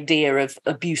idea of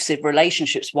abusive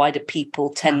relationships. Why do people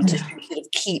tend to sort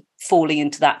of keep falling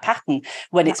into that pattern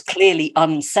when it's clearly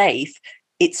unsafe?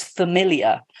 It's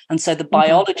familiar. And so the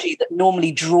biology that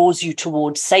normally draws you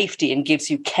towards safety and gives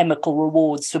you chemical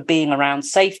rewards for being around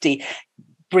safety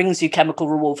brings you chemical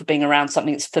reward for being around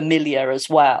something that's familiar as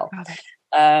well.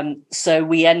 So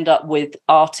we end up with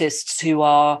artists who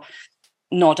are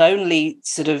not only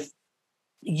sort of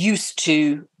used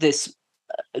to this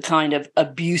kind of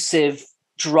abusive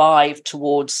drive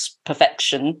towards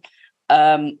perfection,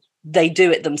 they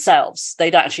do it themselves.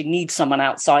 They don't actually need someone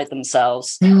outside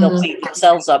themselves. They'll beat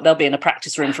themselves up. They'll be in a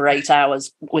practice room for 8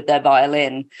 hours with their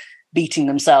violin, beating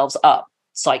themselves up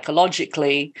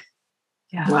psychologically,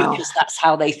 because that's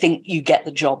how they think you get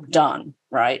the job done,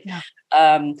 right?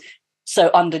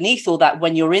 So underneath all that,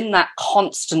 when you're in that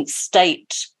constant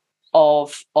state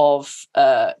of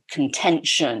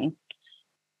contention,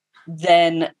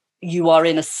 then you are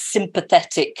in a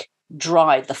sympathetic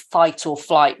drive, the fight or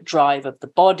flight drive of the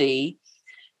body.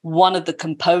 One of the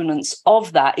components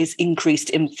of that is increased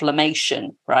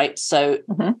inflammation, right? So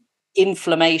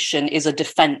inflammation is a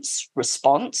defense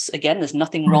response. Again, there's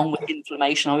nothing wrong with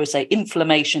inflammation. I always say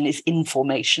inflammation is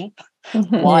information.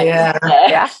 Why is it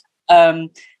there?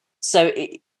 So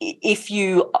if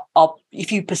you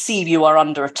perceive you are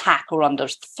under attack or under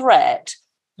threat,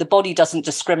 the body doesn't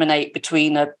discriminate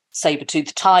between a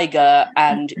saber-toothed tiger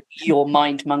and your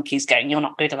mind monkeys going, you're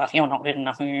not good enough, you're not good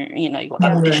enough, you got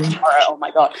that audition, oh my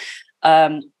God.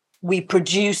 We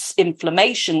produce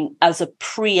inflammation as a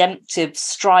preemptive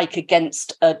strike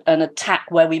against an attack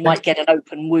where we might get an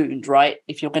open wound, right?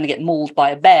 If you're going to get mauled by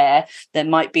a bear, there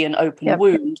might be an open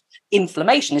wound.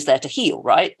 Inflammation is there to heal,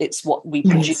 right? It's what we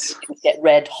produce to get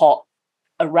red hot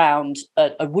around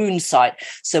a wound site.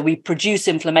 So we produce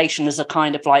inflammation as a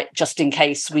kind of like, just in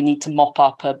case we need to mop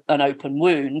up an open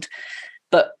wound.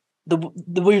 But the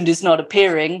wound is not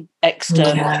appearing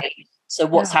externally. So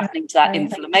what's happening to that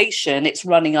inflammation? It's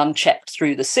running unchecked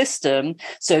through the system.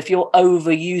 So if you're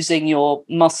overusing your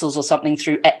muscles or something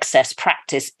through excess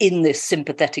practice in this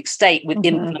sympathetic state with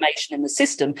inflammation in the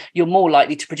system, you're more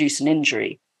likely to produce an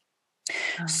injury.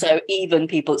 So even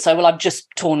people say, well, I've just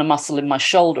torn a muscle in my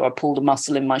shoulder or pulled a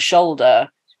muscle in my shoulder.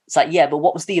 It's like, yeah, but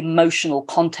what was the emotional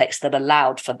context that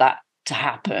allowed for that to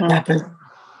happen?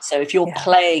 So if you're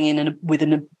playing with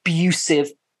an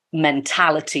abusive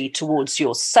mentality towards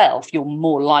yourself, you're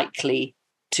more likely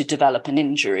to develop an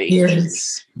injury.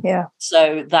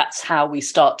 So that's how we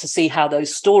start to see how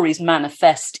those stories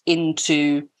manifest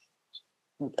into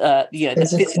the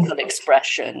physical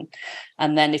expression.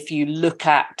 And then if you look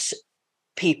at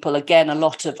people, again, a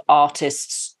lot of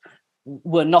artists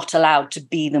were not allowed to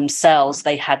be themselves.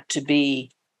 They had to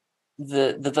be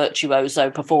the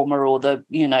virtuoso performer or the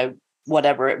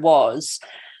whatever it was.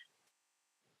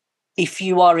 if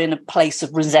you are in a place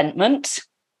of resentment,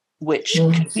 which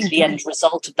can be the end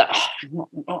result of that, I'm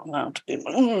not allowed to be,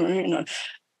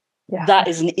 that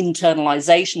is an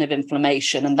internalization of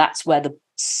inflammation, and that's where the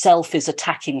self is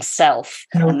attacking self,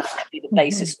 and that can be the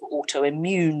basis for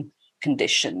autoimmune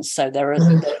conditions. So there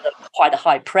are quite a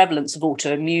high prevalence of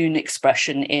autoimmune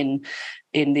expression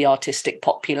in the artistic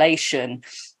population.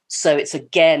 So it's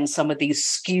again some of these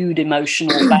skewed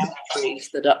emotional boundaries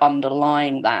that are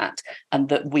underlying that, and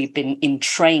that we've been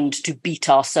entrained to beat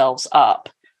ourselves up.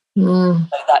 So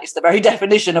that is the very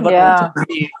definition of an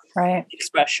autoimmune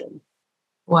expression.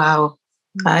 Wow.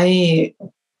 I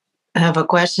have a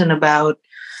question about,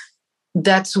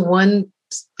 that's one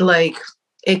like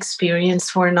experience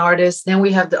for an artist. Then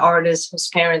we have the artist whose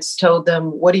parents told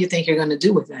them, what do you think you're going to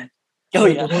do with that?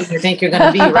 Who do you think you're going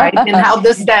to be, right? And how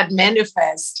does that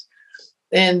manifest?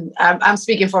 And I'm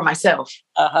speaking for myself.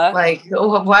 Like,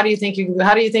 how do you think you're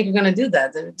going to do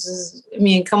that? I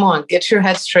mean, come on, get your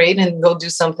head straight and go do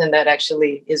something that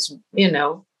actually is,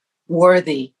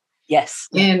 worthy. Yes.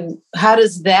 And how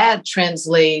does that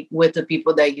translate with the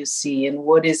people that you see? And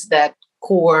what is that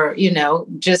core,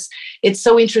 just, it's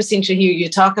so interesting to hear you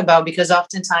talk about, because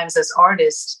oftentimes as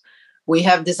artists, we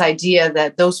have this idea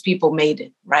that those people made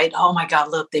it, right? Oh my God,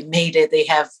 look, they made it.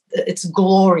 It's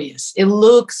glorious. It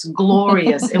looks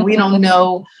glorious. And we don't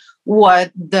know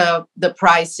what the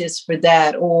price is for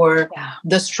that, or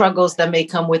the struggles that may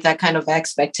come with that kind of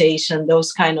expectation,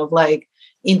 those kind of like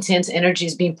intense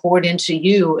energies being poured into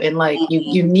you. And like,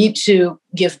 you need to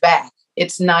give back.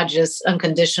 It's not just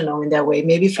unconditional in that way.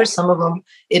 Maybe for some of them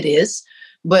it is,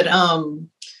 but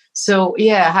so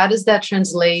yeah, how does that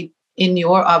translate in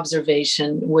your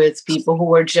observation with people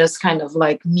who are just kind of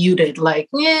like muted, like,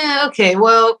 yeah, okay,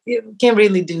 well, you can't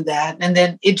really do that. And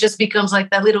then it just becomes like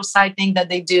that little side thing that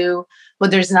they do,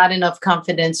 but there's not enough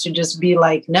confidence to just be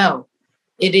like, no,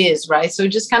 it is, right? So it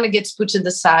just kind of gets put to the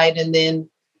side, and then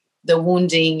the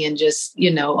wounding and just,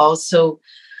 also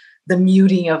the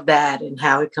muting of that and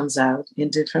how it comes out in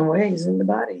different ways in the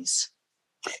bodies.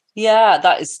 Yeah,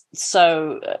 that is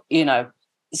so,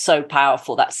 so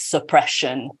powerful. That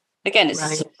suppression. Again, it's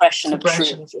a suppression of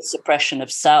truth, a suppression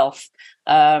of self.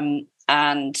 And,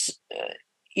 I'll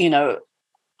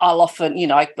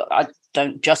often, I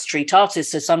don't just treat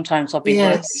artists. So sometimes I'll be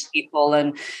working with people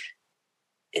and,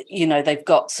 they've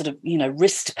got sort of,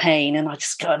 wrist pain, and I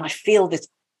just go and I feel this,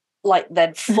 like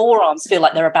their forearms feel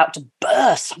like they're about to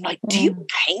burst. I'm like, do you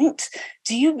paint?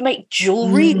 Do you make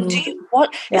jewelry? Do you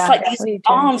what? It's like these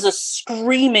arms are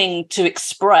screaming to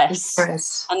express.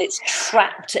 And it's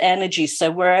trapped energy. So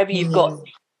wherever you've got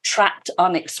trapped,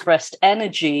 unexpressed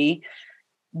energy,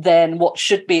 then what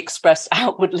should be expressed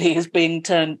outwardly is being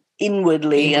turned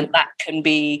inwardly, and that can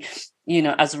be,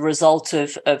 as a result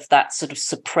of that sort of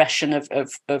suppression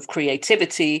of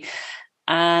creativity.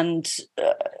 And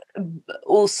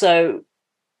also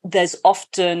there's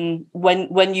often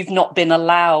when you've not been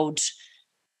allowed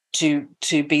to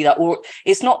be that, or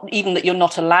it's not even that you're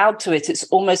not allowed to it, it's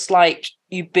almost like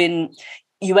you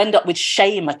end up with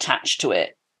shame attached to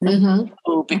it,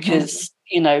 because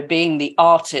being the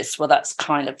artist, well, that's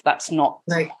not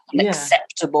like an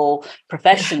acceptable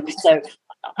profession. So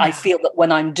I feel that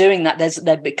when I'm doing that,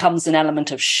 there becomes an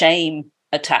element of shame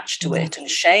attached to it. And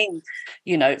shame,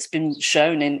 it's been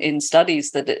shown in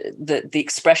studies that the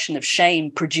expression of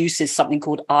shame produces something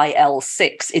called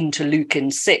IL-6,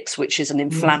 interleukin-6, which is an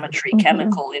inflammatory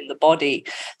chemical in the body.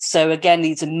 So again,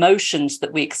 these emotions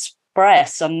that we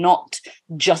express are not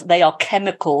just, they are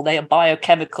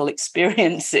biochemical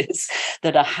experiences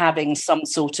that are having some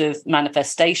sort of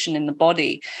manifestation in the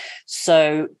body.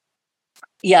 So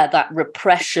yeah, that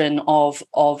repression of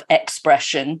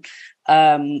expression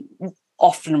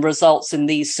often results in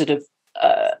these sort of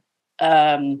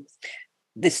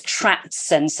this trapped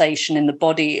sensation in the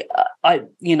body. I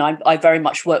very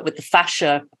much work with the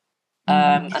fascia,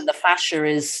 and the fascia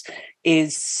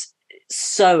is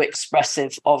so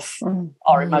expressive of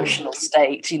our emotional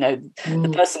state.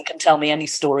 The person can tell me any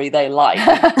story they like.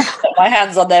 Put my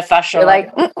hands on their fascia. You're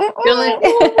like tell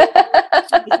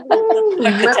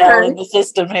in the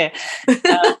system here.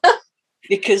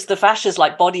 Because the fascia is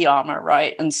like body armor,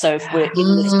 right? And so if we're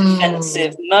in this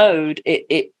defensive mode,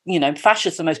 fascia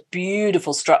is the most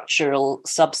beautiful structural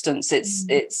substance.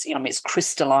 It's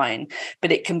crystalline,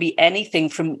 but it can be anything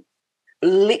from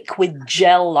liquid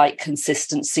gel-like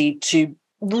consistency to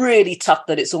really tough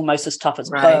that it's almost as tough as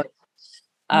bone.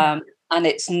 And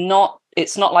it's not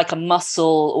like a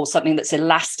muscle or something that's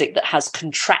elastic that has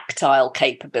contractile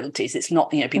capabilities. It's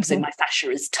not, people say my fascia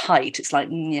is tight. It's like,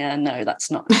 no, that's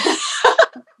not.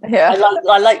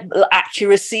 I like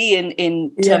accuracy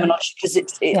in terminology, because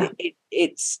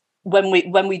when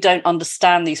we don't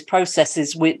understand these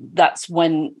processes, that's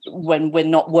when we're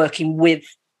not working with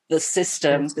the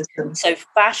system. So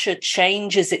fascia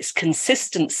changes its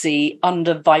consistency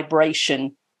under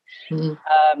vibration.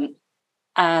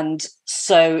 And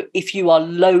so if you are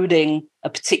loading a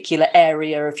particular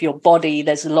area of your body,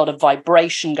 there's a lot of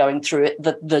vibration going through it,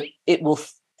 that it will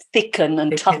thicken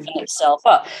and toughen itself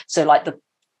up. So like the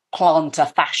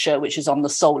plantar fascia, which is on the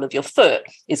sole of your foot,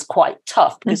 is quite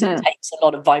tough because it takes a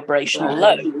lot of vibrational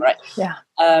load, right? Yeah.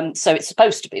 So it's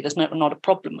supposed to be. There's not a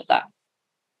problem with that.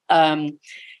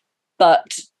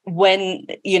 But when,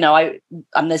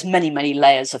 and there's many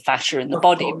layers of fascia in the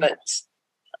body, but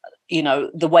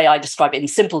the way I describe it in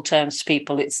simple terms to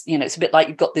people, it's a bit like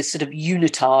you've got this sort of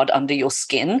unitard under your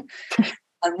skin.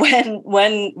 And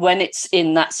when it's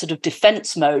in that sort of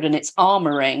defense mode and it's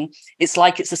armoring, it's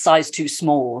like it's a size too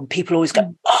small. And people always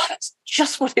go, oh, that's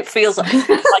just what it feels like. It's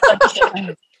like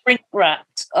I'm shrink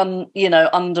wrapped,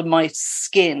 under my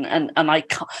skin. And I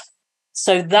can't.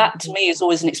 So that to me is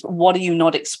always what are you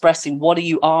not expressing? What are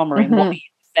you armoring? What are you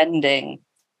defending?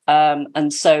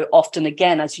 And so often,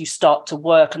 again, as you start to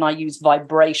work, and I use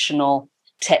vibrational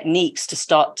techniques to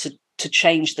start to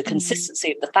change the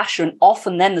consistency of the fascia, and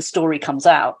often then the story comes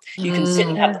out. You can sit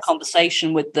and have the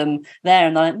conversation with them there,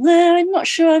 and they're like, no, I'm not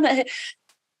sure.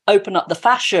 Open up the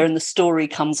fascia and the story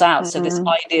comes out. So this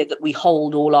idea that we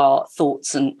hold all our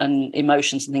thoughts and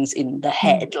emotions and things in the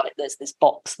head, like there's this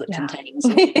box that contains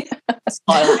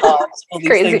style cards, all these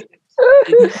crazy things.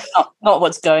 Not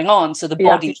what's going on. So the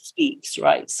body speaks,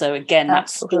 right? So again, that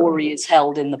story is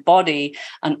held in the body,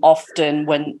 and often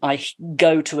when I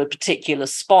go to a particular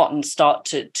spot and start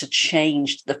to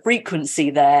change the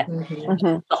frequency there,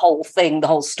 the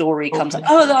whole story comes up.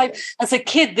 Oh, as a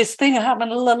kid, this thing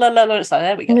happened. It's like,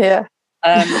 there we go.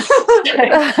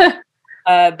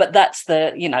 But that's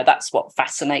that's what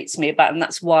fascinates me about, and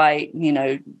that's why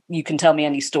you can tell me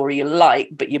any story you like,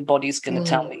 but your body's going to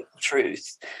tell me the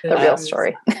truth, the real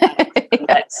story.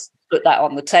 Let's put that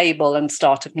on the table and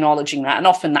start acknowledging that, and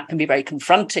often that can be very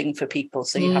confronting for people.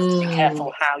 So you have to be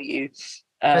careful how you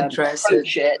address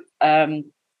it.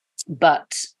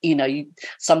 But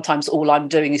sometimes all I'm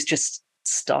doing is just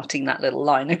starting that little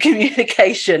line of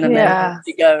communication, and then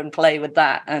you go and play with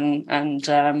that, and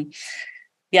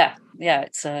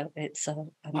it's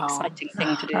an exciting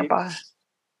thing to do.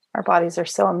 Our bodies are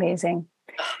so amazing.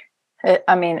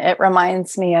 It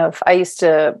reminds me of, I used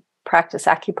to practice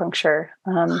acupuncture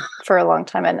for a long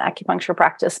time, an acupuncture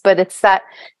practice, but it's that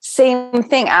same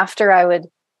thing. After I would,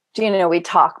 we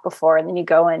talk before, and then you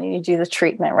go in and you do the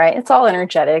treatment, right? It's all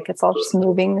energetic. It's all just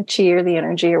moving the chi or the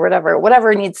energy or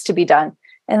whatever needs to be done.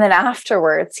 And then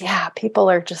afterwards, people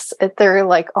are they're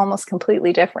like almost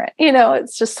completely different.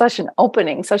 It's just such an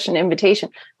opening, such an invitation.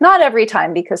 Not every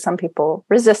time, because some people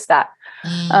resist that,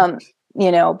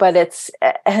 but it's,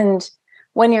 and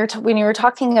when you were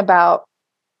talking about,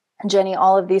 Jennie,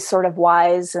 all of these sort of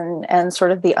whys and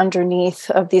sort of the underneath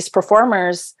of these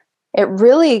performers, it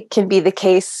really can be the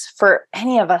case for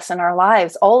any of us in our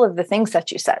lives, all of the things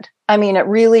that you said. It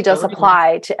really does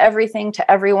apply to everything, to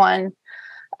everyone.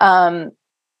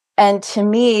 And to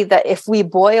me, that if we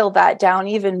boil that down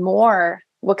even more,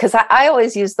 because I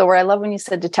always use the word, I love when you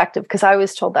said detective, because I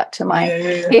always told that to my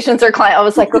patients or client. I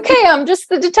was like, okay, I'm just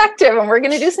the detective, and we're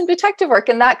going to do some detective work.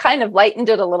 And that kind of lightened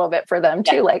it a little bit for them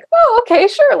too. Like, oh, okay,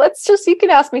 sure. You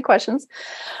can ask me questions.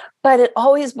 But it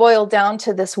always boiled down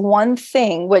to this one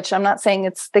thing, which I'm not saying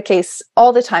it's the case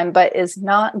all the time, but is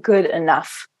not good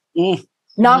enough.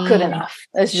 Not good enough.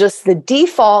 It's just the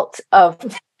default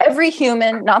of every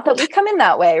human, not that we come in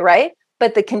that way, right?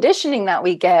 But the conditioning that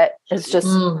we get is just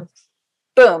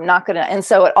boom, not good enough. And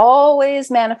so it always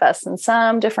manifests in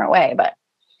some different way. But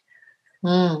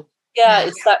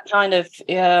it's that kind of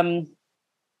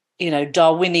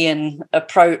Darwinian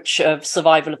approach of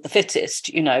survival of the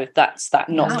fittest. That's that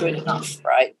not good enough,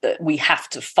 right? That we have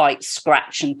to fight,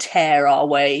 scratch, and tear our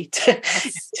way to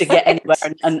get anywhere.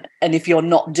 And if you're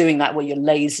not doing that, well, you're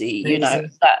lazy. So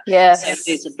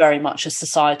it's very much a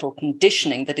societal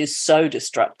conditioning that is so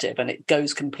destructive, and it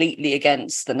goes completely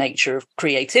against the nature of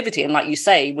creativity. And like you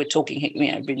say, we're talking,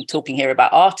 we've been talking here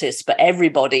about artists, but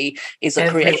everybody is a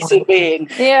creative being.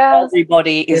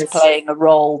 Everybody is playing a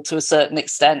role to a certain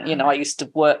extent. I used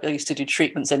to do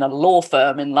treatments in a law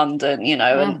firm in London,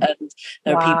 and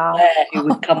there are people there who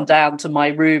would come down to my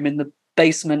room in the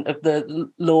basement of the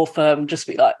law firm, just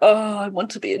be like, oh, I want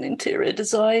to be an interior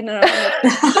designer.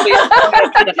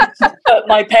 But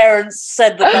my parents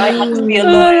said that I had to be a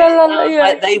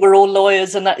lawyer. They were all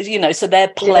lawyers, and that, so they're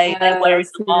playing, they're wearing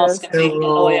the mask of being a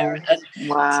lawyer. And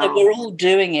so we're all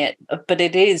doing it, but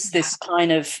it is this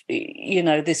kind of,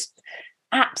 this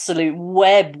absolute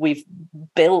web we've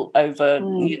built over,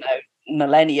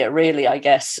 millennia, really, I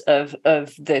guess, of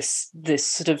this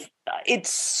sort of, it's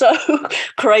so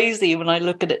crazy when I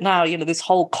look at it now, this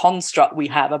whole construct we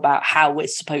have about how we're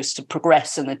supposed to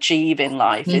progress and achieve in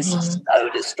life is so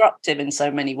destructive in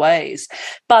so many ways.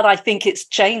 But I think it's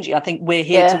changing. I think we're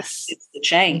here to the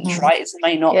change, right? It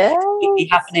may not be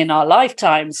happening in our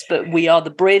lifetimes, but we are the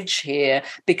bridge here,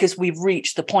 because we've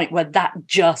reached the point where that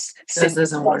just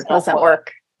doesn't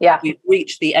work. Yeah. We've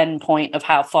reached the end point of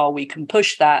how far we can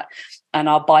push that, and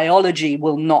our biology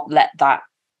will not let that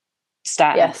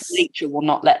stand. Yes. Nature will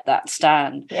not let that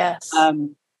stand. Yes.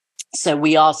 So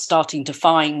we are starting to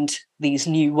find these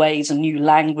new ways and new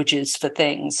languages for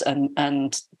things,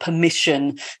 and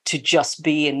permission to just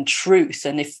be in truth.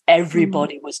 And if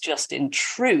everybody was just in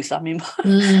truth, I've never, over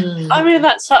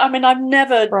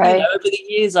the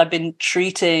years, I've been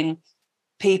treating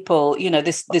people,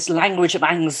 this language of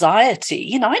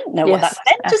anxiety. I didn't know what that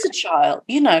meant as a child,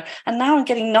 and now I'm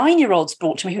getting 9-year-olds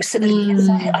brought to me who said,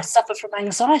 I suffer from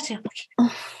anxiety. I'm like,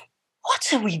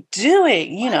 what are we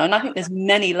doing? And I think there's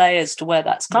many layers to where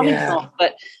that's coming from,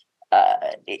 but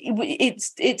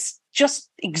it's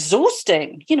just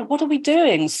exhausting. What are we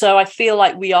doing? So I feel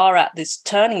like we are at this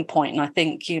turning point, and I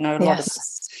think, a lot of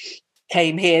us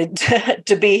came here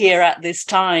to be here at this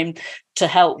time to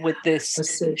help with this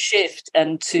shift,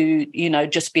 and to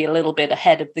just be a little bit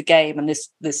ahead of the game, and this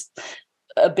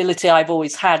ability I've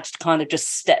always had to kind of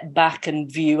just step back and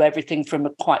view everything from a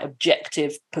quite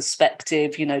objective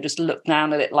perspective, just look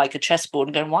down at it like a chessboard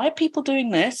and go, why are people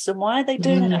doing this and why are they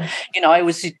doing it? I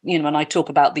always, when I talk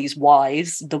about these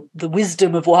whys, the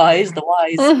wisdom of whys, the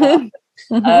whys,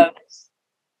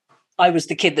 I was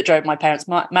the kid that drove my parents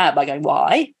mad by going,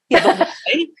 why? Yeah, but why?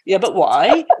 Yeah, but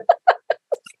why?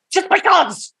 Just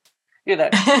because,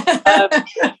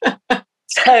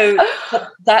 So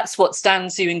that's what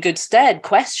stands you in good stead.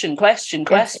 Question. Yes.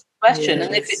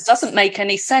 And if it doesn't make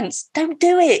any sense, don't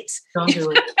do it. Don't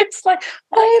do it. It's like,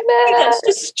 that's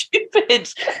just stupid.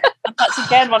 And that's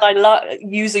again when I love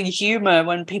using humor,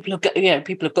 when people have got,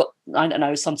 I don't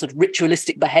know, some sort of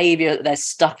ritualistic behavior that they're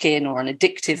stuck in, or an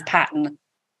addictive pattern.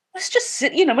 It's just,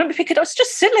 when we pick it up, it's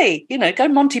just silly. Go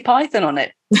Monty Python on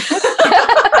it.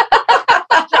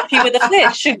 You with a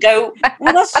fish and go,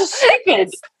 well, that's just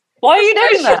stupid. Why are you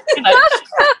doing that?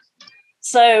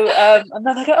 So, and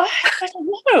then I go, I don't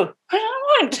know. I don't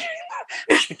want.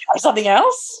 Should we try something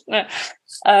else?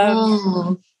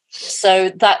 So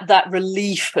that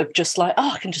relief of just like,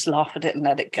 I can just laugh at it and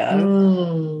let it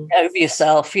go. Get over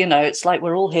yourself. It's like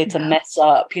we're all here to mess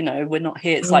up. We're not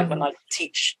here. It's like when I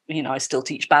teach, I still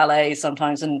teach ballet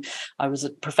sometimes, and I was a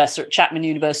professor at Chapman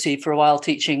University for a while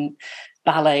teaching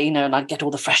ballet, and I'd get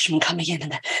all the freshmen coming in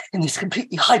and in this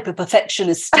completely hyper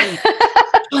perfectionist state,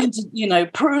 trying to,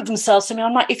 prove themselves to me.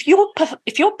 I'm like, if you're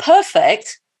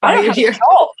perfect, I don't have a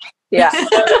job. Yeah,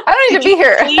 I don't need to be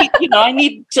here. I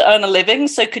need to earn a living,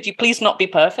 so could you please not be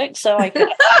perfect so I can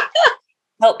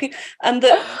help you? And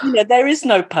there is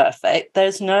no perfect.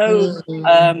 There's no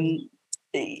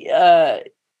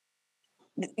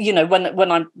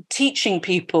when I'm teaching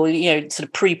people, sort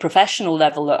of pre-professional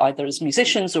level, either as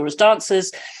musicians or as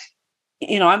dancers,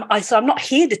 I'm not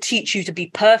here to teach you to be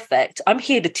perfect. I'm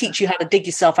here to teach you how to dig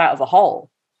yourself out of a hole.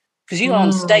 Because you're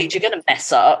on stage, you're going to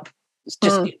mess up. It's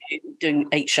just doing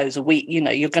 8 shows a week,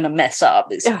 you're going to mess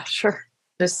up. Sure.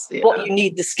 What you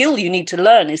need, the skill you need to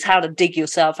learn is how to dig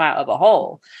yourself out of a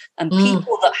hole. And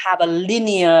people that have a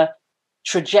linear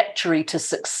trajectory to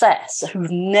success, who've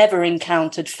never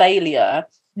encountered failure,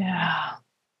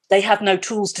 they have no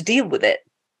tools to deal with it.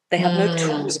 They have no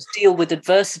tools to deal with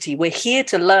adversity. We're here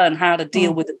to learn how to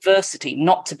deal with adversity,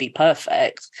 not to be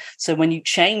perfect. So when you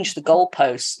change the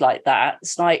goalposts like that,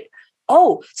 it's like,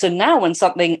 so now when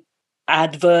something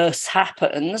adverse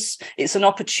happens, it's an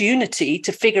opportunity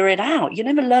to figure it out. You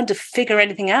never learn to figure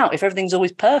anything out if everything's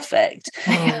always perfect.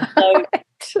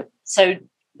 So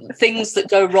things that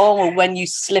go wrong, or when you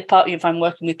slip up, if I'm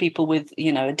working with people with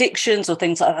addictions or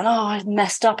things like that, I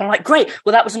messed up, and I'm like, great,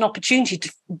 well, that was an opportunity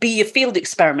to be a field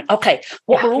experiment. Okay,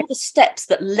 what were all the steps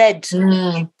that led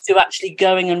to actually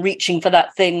going and reaching for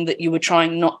that thing that you were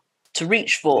trying not to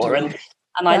reach for? And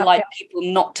I like people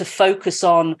not to focus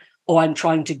on, I'm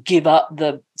trying to give up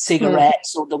the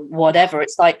cigarettes or the whatever.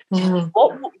 It's like,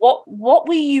 what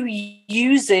were you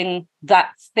using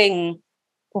that thing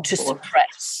to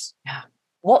suppress?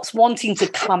 What's wanting to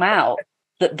come out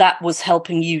that was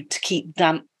helping you to keep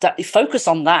that focus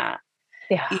on that?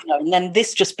 And then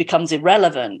this just becomes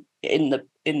irrelevant in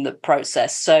the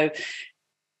process. So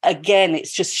again,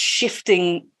 it's just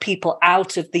shifting people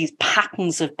out of these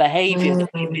patterns of behavior that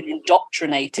we've been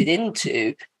indoctrinated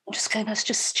into, I'm just going, that's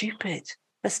just stupid.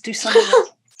 Let's do something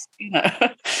else, you know.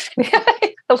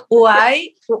 Why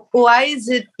is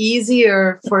it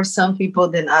easier for some people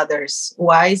than others?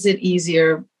 Why is it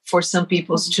easier for some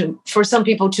people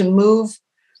to move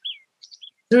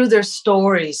through their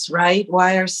stories, right?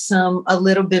 Why are some a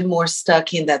little bit more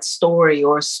stuck in that story,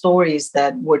 or stories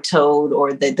that were told,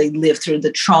 or that they lived through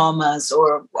the traumas?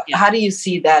 Or how do you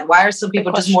see that? Why are some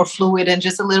people just more fluid and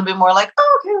just a little bit more like,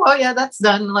 oh, okay, well, yeah, that's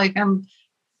done. Like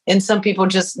and some people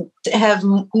just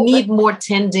need more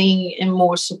tending and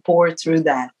more support through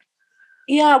that.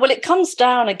 Yeah, well, it comes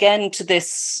down again to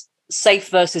this safe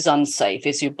versus unsafe.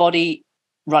 Is your body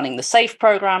running the safe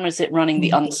program? Or is it running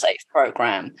the unsafe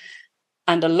program?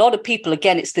 And a lot of people,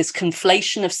 again, it's this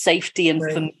conflation of safety and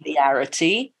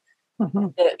familiarity,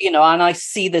 you know, and I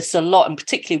see this a lot, and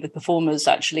particularly with performers,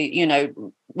 actually, you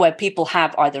know, where people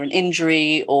have either an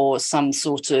injury or some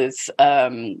sort of,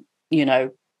 you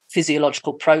know,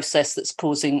 physiological process that's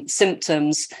causing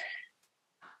symptoms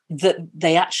that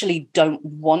they actually don't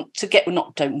want to get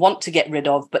rid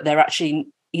of, but they're actually,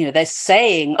 you know, they're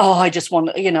saying, oh, I just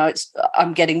want, you know,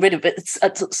 I'm getting rid of it. It's,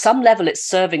 at some level, it's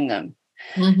serving them.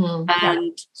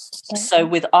 And so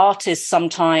with artists,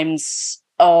 sometimes,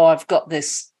 oh, I've got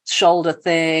this shoulder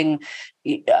thing,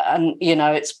 and you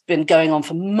know, it's been going on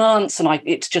for months, and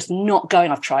it's just not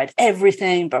going. I've tried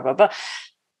everything, blah blah blah.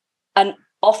 And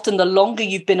often, the longer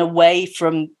you've been away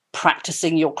from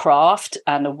practicing your craft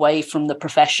and away from the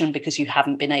profession because you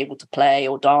haven't been able to play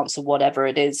or dance or whatever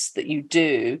it is that you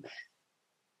do,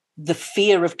 the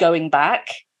fear of going back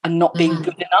and not being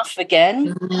good enough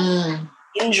again.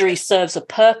 Injury serves a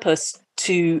purpose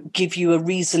to give you a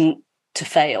reason to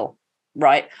fail,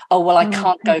 right? Oh, well, I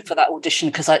can't go for that audition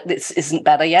because this isn't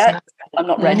better yet. I'm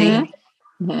not ready.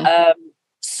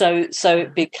 So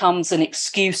it becomes an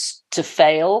excuse to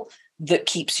fail that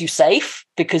keeps you safe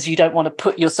because you don't want to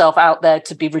put yourself out there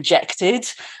to be rejected.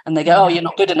 And they go, oh, you're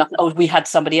not good enough. Oh, we had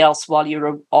somebody else while you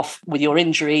were off with your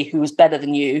injury who was better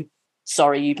than you.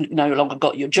 Sorry, you've no longer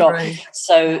got your job. Right.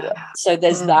 So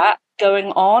there's that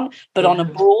going on. But on a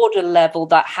broader level,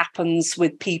 that happens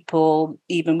with people,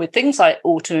 even with things like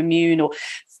autoimmune, or,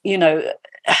 you know,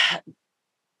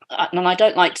 and I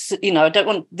don't like to, you know, I don't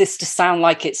want this to sound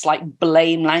like it's like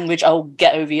blame language. Oh,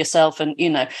 get over yourself. And,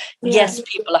 you know, yes,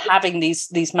 people are having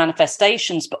these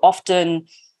manifestations, but often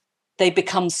they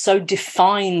become so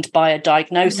defined by a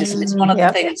diagnosis. And it's one of the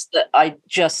things that I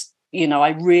just, you know, I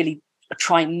really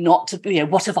try not to, you know,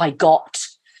 what have I got?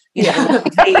 You know,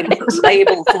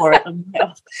 label for it. And, you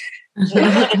know,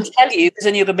 I'm not going to tell you because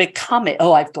then you're going to become it.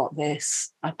 Oh, I've got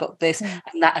this. And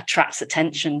that attracts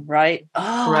attention, right?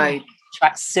 Oh, right.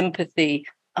 Attracts sympathy.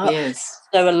 Yes.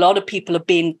 So a lot of people are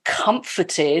being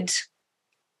comforted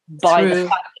by the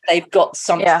fact that they've got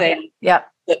something that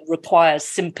requires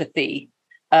sympathy.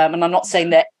 And I'm not saying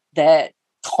that they're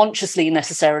consciously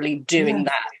necessarily doing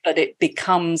that, but it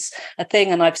becomes a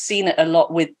thing. And I've seen it a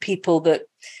lot with people that,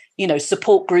 you know,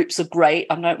 support groups are great.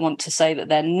 I don't want to say that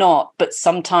they're not, but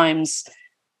sometimes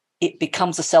it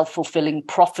becomes a self-fulfilling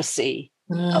prophecy.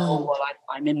 Oh, well,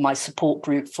 I'm in my support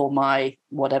group for my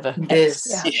whatever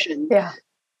exhibition.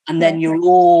 And then you're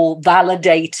all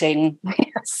validating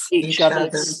each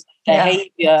other's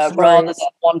behavior rather than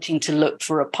wanting to look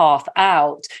for a path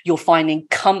out. You're finding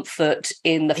comfort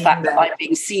in the fact that I'm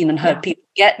being seen and heard. People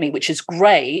get me, which is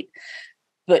great,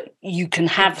 but you can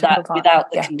have that without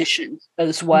the condition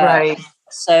as well. Right.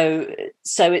 So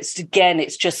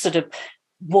it's just sort of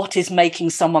what is making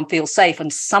someone feel safe,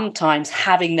 and sometimes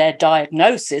having their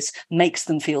diagnosis makes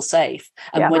them feel safe.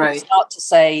 And when you start to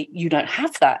say you don't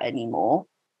have that anymore,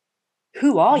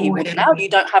 who are you? Well, now you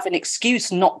don't have an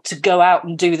excuse not to go out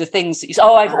and do the things that you say,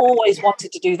 oh, I've always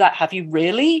wanted to do that. Have you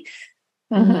really?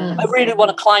 I really want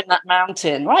to climb that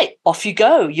mountain. Right, off you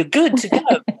go. You're good to go.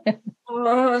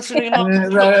 You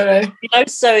know,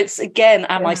 so it's again,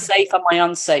 am I safe? Am I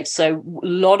unsafe? So a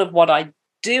lot of what I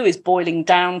do is boiling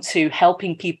down to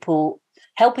helping people's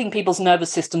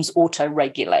nervous systems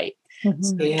auto-regulate.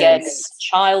 So again, it's a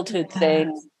childhood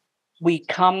thing. We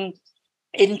come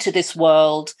into this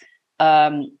world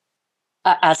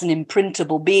as an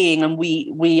imprintable being, and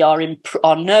we are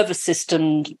our nervous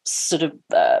system sort of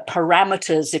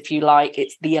parameters, if you like.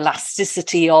 It's the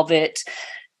elasticity of it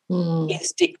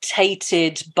is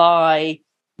dictated by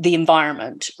the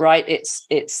environment, right?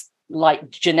 It's like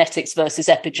genetics versus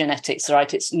epigenetics,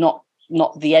 right? It's not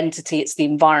the entity, it's the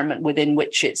environment within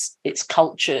which it's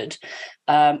cultured.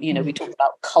 You know, we talk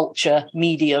about culture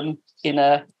medium in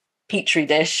a petri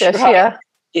dish. Yes, right?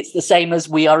 It's the same as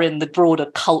we are in the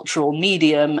broader cultural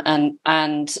medium.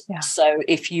 And so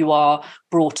if you are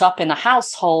brought up in a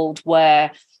household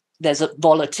where there's a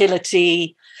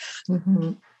volatility,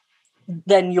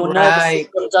 then your nervous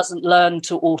system doesn't learn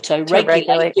to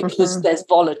auto-regulate because there's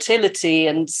volatility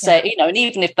and and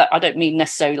even if that, I don't mean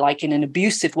necessarily like in an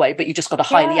abusive way, but you just got a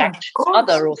highly anxious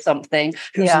mother or something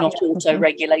who's not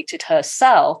auto-regulated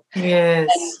herself. Yes.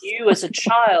 And you as a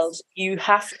child, you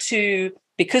have to,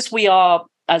 because we are,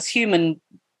 as human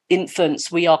infants,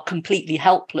 we are completely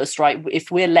helpless, right? If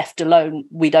we're left alone,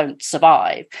 we don't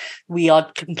survive. We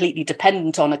are completely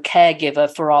dependent on a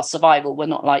caregiver for our survival. We're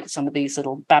not like some of these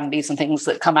little Bambis and things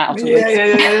that come out.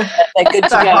 They're good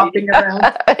to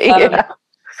go.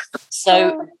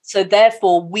 So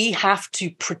therefore, we have to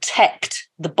protect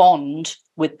the bond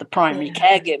with the primary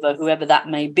caregiver, whoever that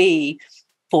may be,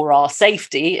 for our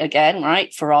safety, again,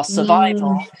 right? For our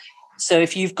survival. So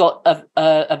if you've got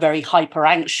a very hyper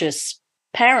anxious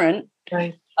parent,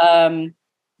 then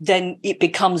it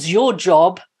becomes your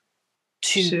job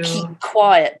to keep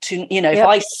quiet, to if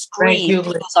I scream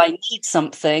because I need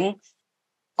something,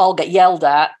 I'll get yelled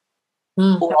at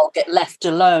or I'll get left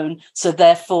alone, so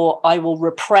therefore I will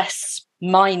repress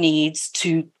my needs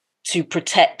to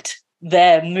protect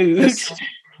their mood.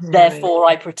 Therefore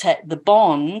I protect the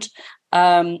bond,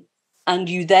 and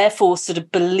you therefore sort of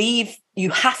believe, you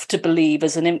have to believe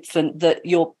as an infant that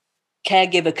your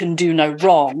caregiver can do no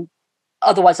wrong,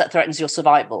 otherwise that threatens your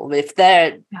survival. If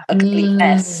they're a complete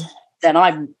mess, then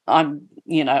I'm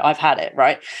I've had it,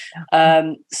 right?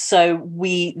 So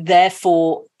we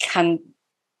therefore can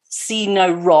see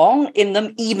no wrong in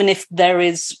them, even if there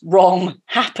is wrong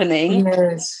happening.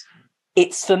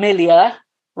 It's familiar,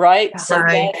 right? So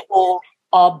therefore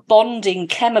our bonding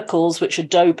chemicals, which are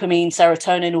dopamine,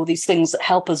 serotonin, all these things that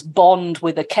help us bond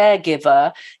with a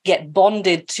caregiver, get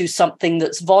bonded to something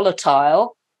that's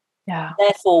volatile.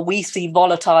 Therefore, we see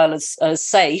volatile as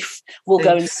safe. We'll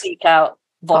go and seek out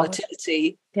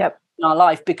volatility in our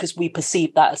life because we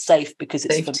perceive that as safe because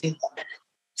it's familiar.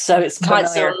 So it's kind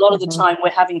of, so a lot of the time we're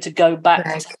having to go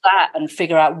back to that and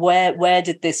figure out where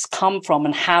did this come from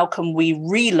and how can we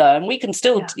relearn. We can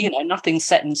still, nothing's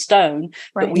set in stone,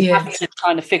 but we have to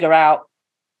kind of figure out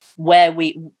where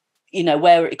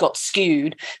where it got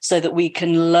skewed so that we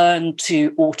can learn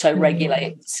to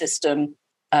auto-regulate the system,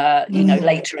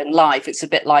 later in life. It's a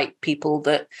bit like people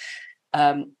that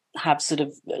have sort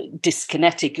of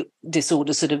dyskinetic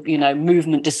disorders, sort of,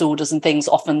 movement disorders and things.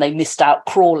 Often they missed out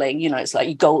crawling. It's like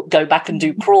you go back and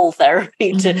do crawl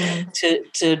therapy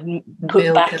to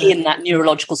put back in that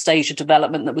neurological stage of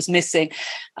development that was missing.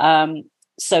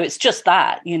 So it's just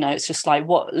that, it's just like,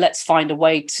 let's find a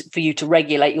way for you to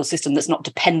regulate your system that's not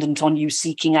dependent on you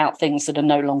seeking out things that are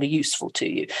no longer useful to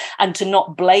you, and to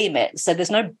not blame it. So there's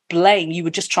no blame. You were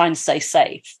just trying to stay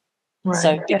safe.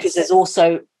 So because there's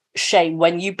also shame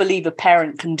when you believe a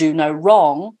parent can do no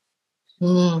wrong,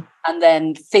 and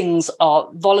then things are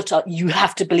volatile, you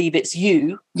have to believe it's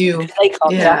you because they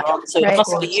can't do wrong, so it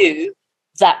must be you.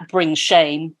 That brings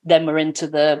shame. Then we're into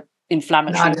the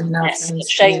inflammatory mess that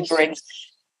shame brings,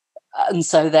 and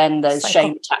so then there's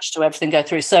shame attached to everything go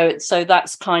through. So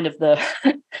that's kind of the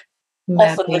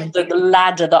often the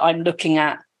ladder that I'm looking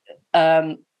at,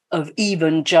 of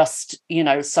even just,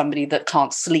 somebody that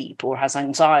can't sleep or has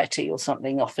anxiety or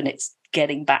something. Often it's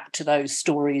getting back to those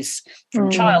stories from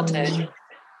childhood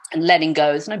and letting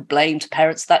go. There's no blame to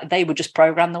parents, that they were just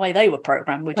programmed the way they were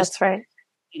programmed. That's right.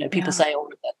 People say, "Oh,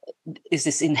 is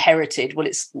this inherited?" Well,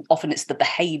 it's the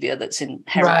behavior that's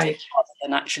inherited rather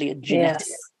than actually a genetic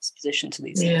disposition to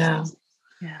these things.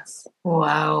 Yes.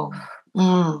 Wow.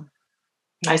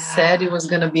 I said it was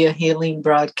going to be a healing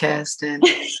broadcast, and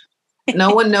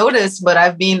no one noticed, but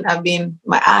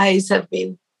my eyes have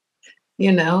been,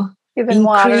 increasing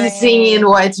watering. In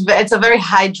what it's a very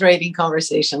hydrating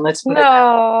conversation. Let's put it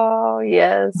that way.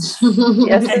 Yes.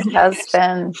 Yes, it has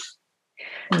been.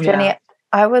 Jennie,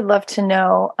 I would love to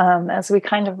know, as we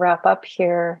kind of wrap up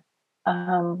here,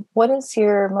 what is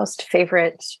your most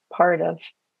favorite part of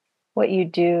what you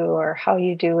do or how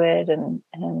you do it,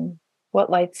 and what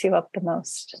lights you up the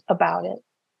most about it?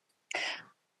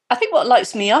 I think what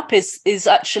lights me up is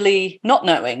actually not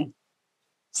knowing.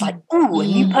 It's like, ooh, a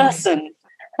new person.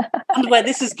 I wonder where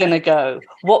this is going to go.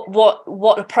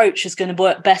 What approach is going to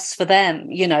work best for them?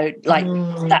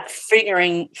 That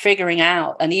figuring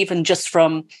out, and even just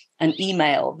from an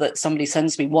email that somebody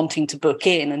sends me wanting to book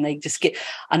in, and they just get,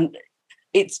 and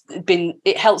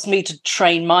it helps me to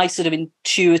train my sort of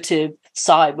intuitive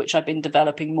side, which I've been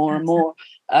developing more and more.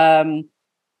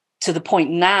 To the point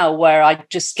now where I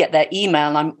just get their email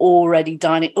and I'm already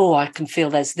dining. Oh, I can feel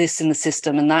there's this in the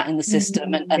system and that in the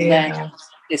system. And then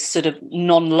this sort of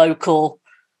non-local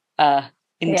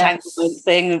entanglement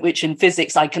thing, which in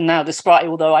physics I can now describe,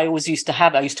 although I used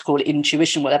to call it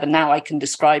intuition, whatever. Now I can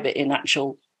describe it in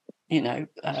actual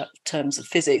terms of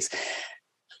physics,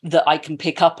 that I can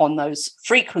pick up on those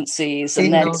frequencies.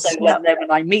 And then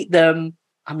when I meet them,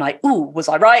 I'm like, ooh, was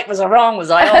I right? Was I wrong?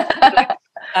 Was I off?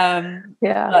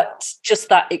 But just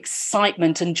that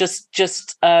excitement and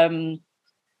just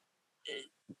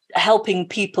helping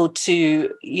people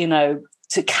to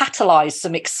catalyze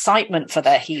some excitement for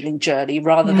their healing journey,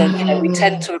 rather than, we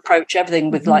tend to approach everything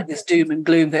with like this doom and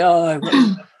gloom.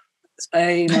 It's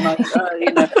pain, and I'm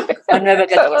never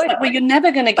going to. Well, you're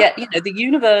never going to get. The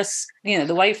universe.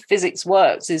 The way physics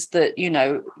works is that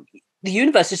the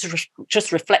universe is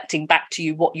just reflecting back to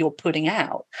you what you're putting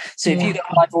out. So if you go,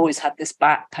 I've always had this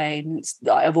back pain,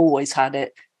 I've always had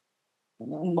it,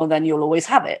 well, then you'll always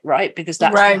have it, right? Because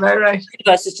that's right. The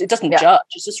universe, it doesn't judge,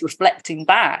 it's just reflecting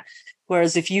back.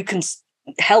 Whereas if you can,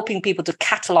 helping people to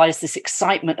catalyze this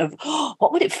excitement of,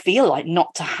 what would it feel like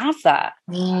not to have that?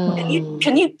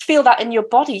 Can you feel that in your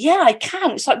body? Yeah, I can.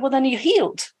 It's like, well, then you're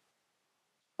healed.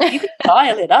 You can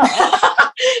dial it up.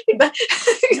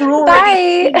 You're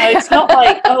already, it's not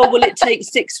like, well, it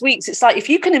takes 6 weeks. It's like, if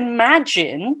you can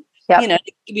imagine,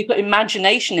 you put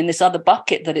imagination in this other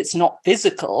bucket that it's not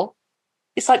physical,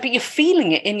 it's like, but you're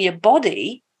feeling it in your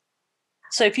body.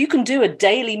 So if you can do a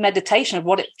daily meditation of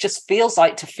what it just feels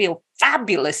like to feel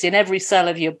fabulous in every cell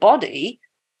of your body,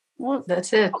 well,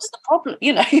 that's it. What's the problem?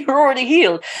 You're already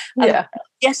healed. And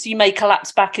yes, you may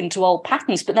collapse back into old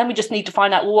patterns, but then we just need to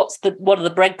find out, well, what are the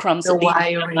breadcrumbs that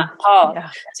lead on that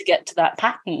path to get to that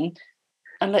pattern,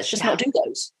 and let's just not do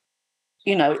those.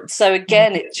 So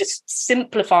again, it's just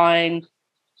simplifying,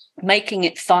 making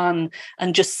it fun,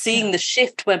 and just seeing the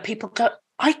shift where people go,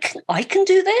 I can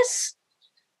do this.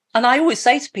 And I always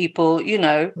say to people,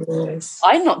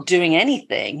 I'm not doing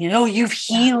anything. You've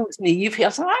healed me. You've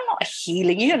healed. I'm not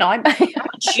healing you. I'm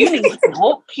tuning you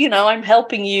up. I'm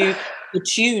helping you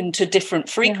attune to different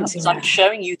frequencies. I'm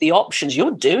showing you the options.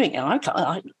 You're doing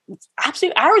it. It's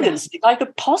absolute arrogance. If I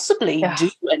could possibly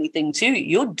do anything to you,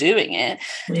 you're doing it.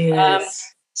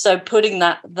 Yes. So putting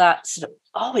that sort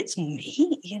of, it's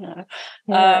me.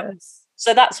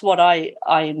 So that's what I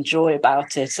enjoy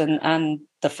about it, and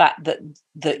the fact that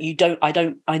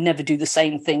I never do the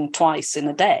same thing twice in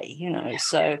a day,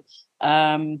 So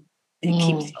it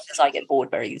keeps, because I get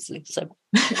bored very easily. So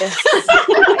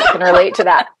I can relate to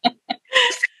that.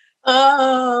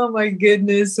 Oh my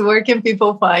goodness, where can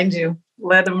people find you?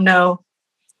 Let them know.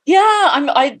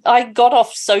 Yeah, I got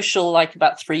off social like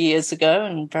about 3 years ago,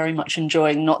 and very much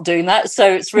enjoying not doing that.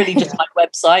 So it's really just my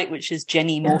website, which is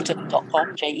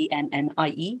jenniemorton.com,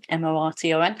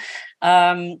 JennieMorton.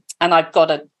 And I've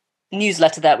got a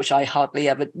newsletter there, which I hardly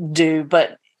ever do,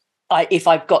 but if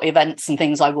I've got events and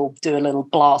things, I will do a little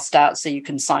blast out, so you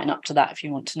can sign up to that if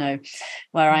you want to know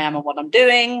where I am and what I'm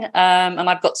doing. And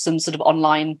I've got some sort of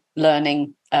online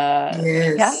learning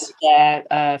there,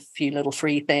 a few little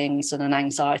free things and an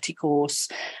anxiety course.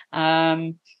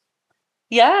 And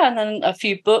then a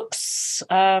few books.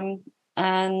 But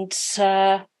really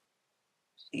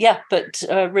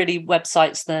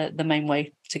website's the main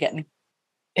way to get me.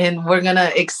 And we're going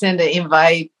to extend an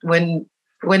invite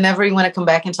whenever you want to come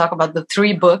back and talk about the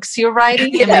 3 books you're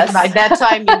writing. And maybe by that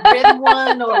time you've written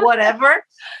one or whatever,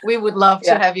 we would love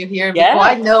to have you here. Yeah.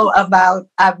 I know about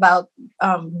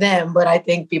them, but I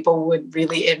think people would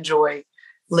really enjoy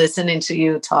listening to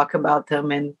you talk about them.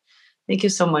 And thank you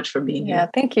so much for being here. Yeah,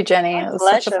 thank you, Jenny. It was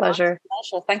such a pleasure.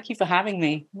 Thank you for having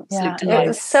me. It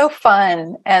was so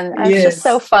fun. And it's just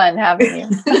so fun having you.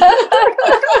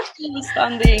 It was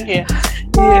fun being here.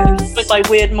 Yes. With my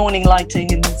weird morning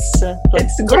lighting in this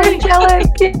place. It's great. Angelic.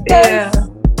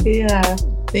 Yeah.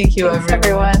 Thank you,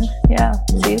 everyone. Yeah.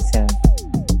 See you soon.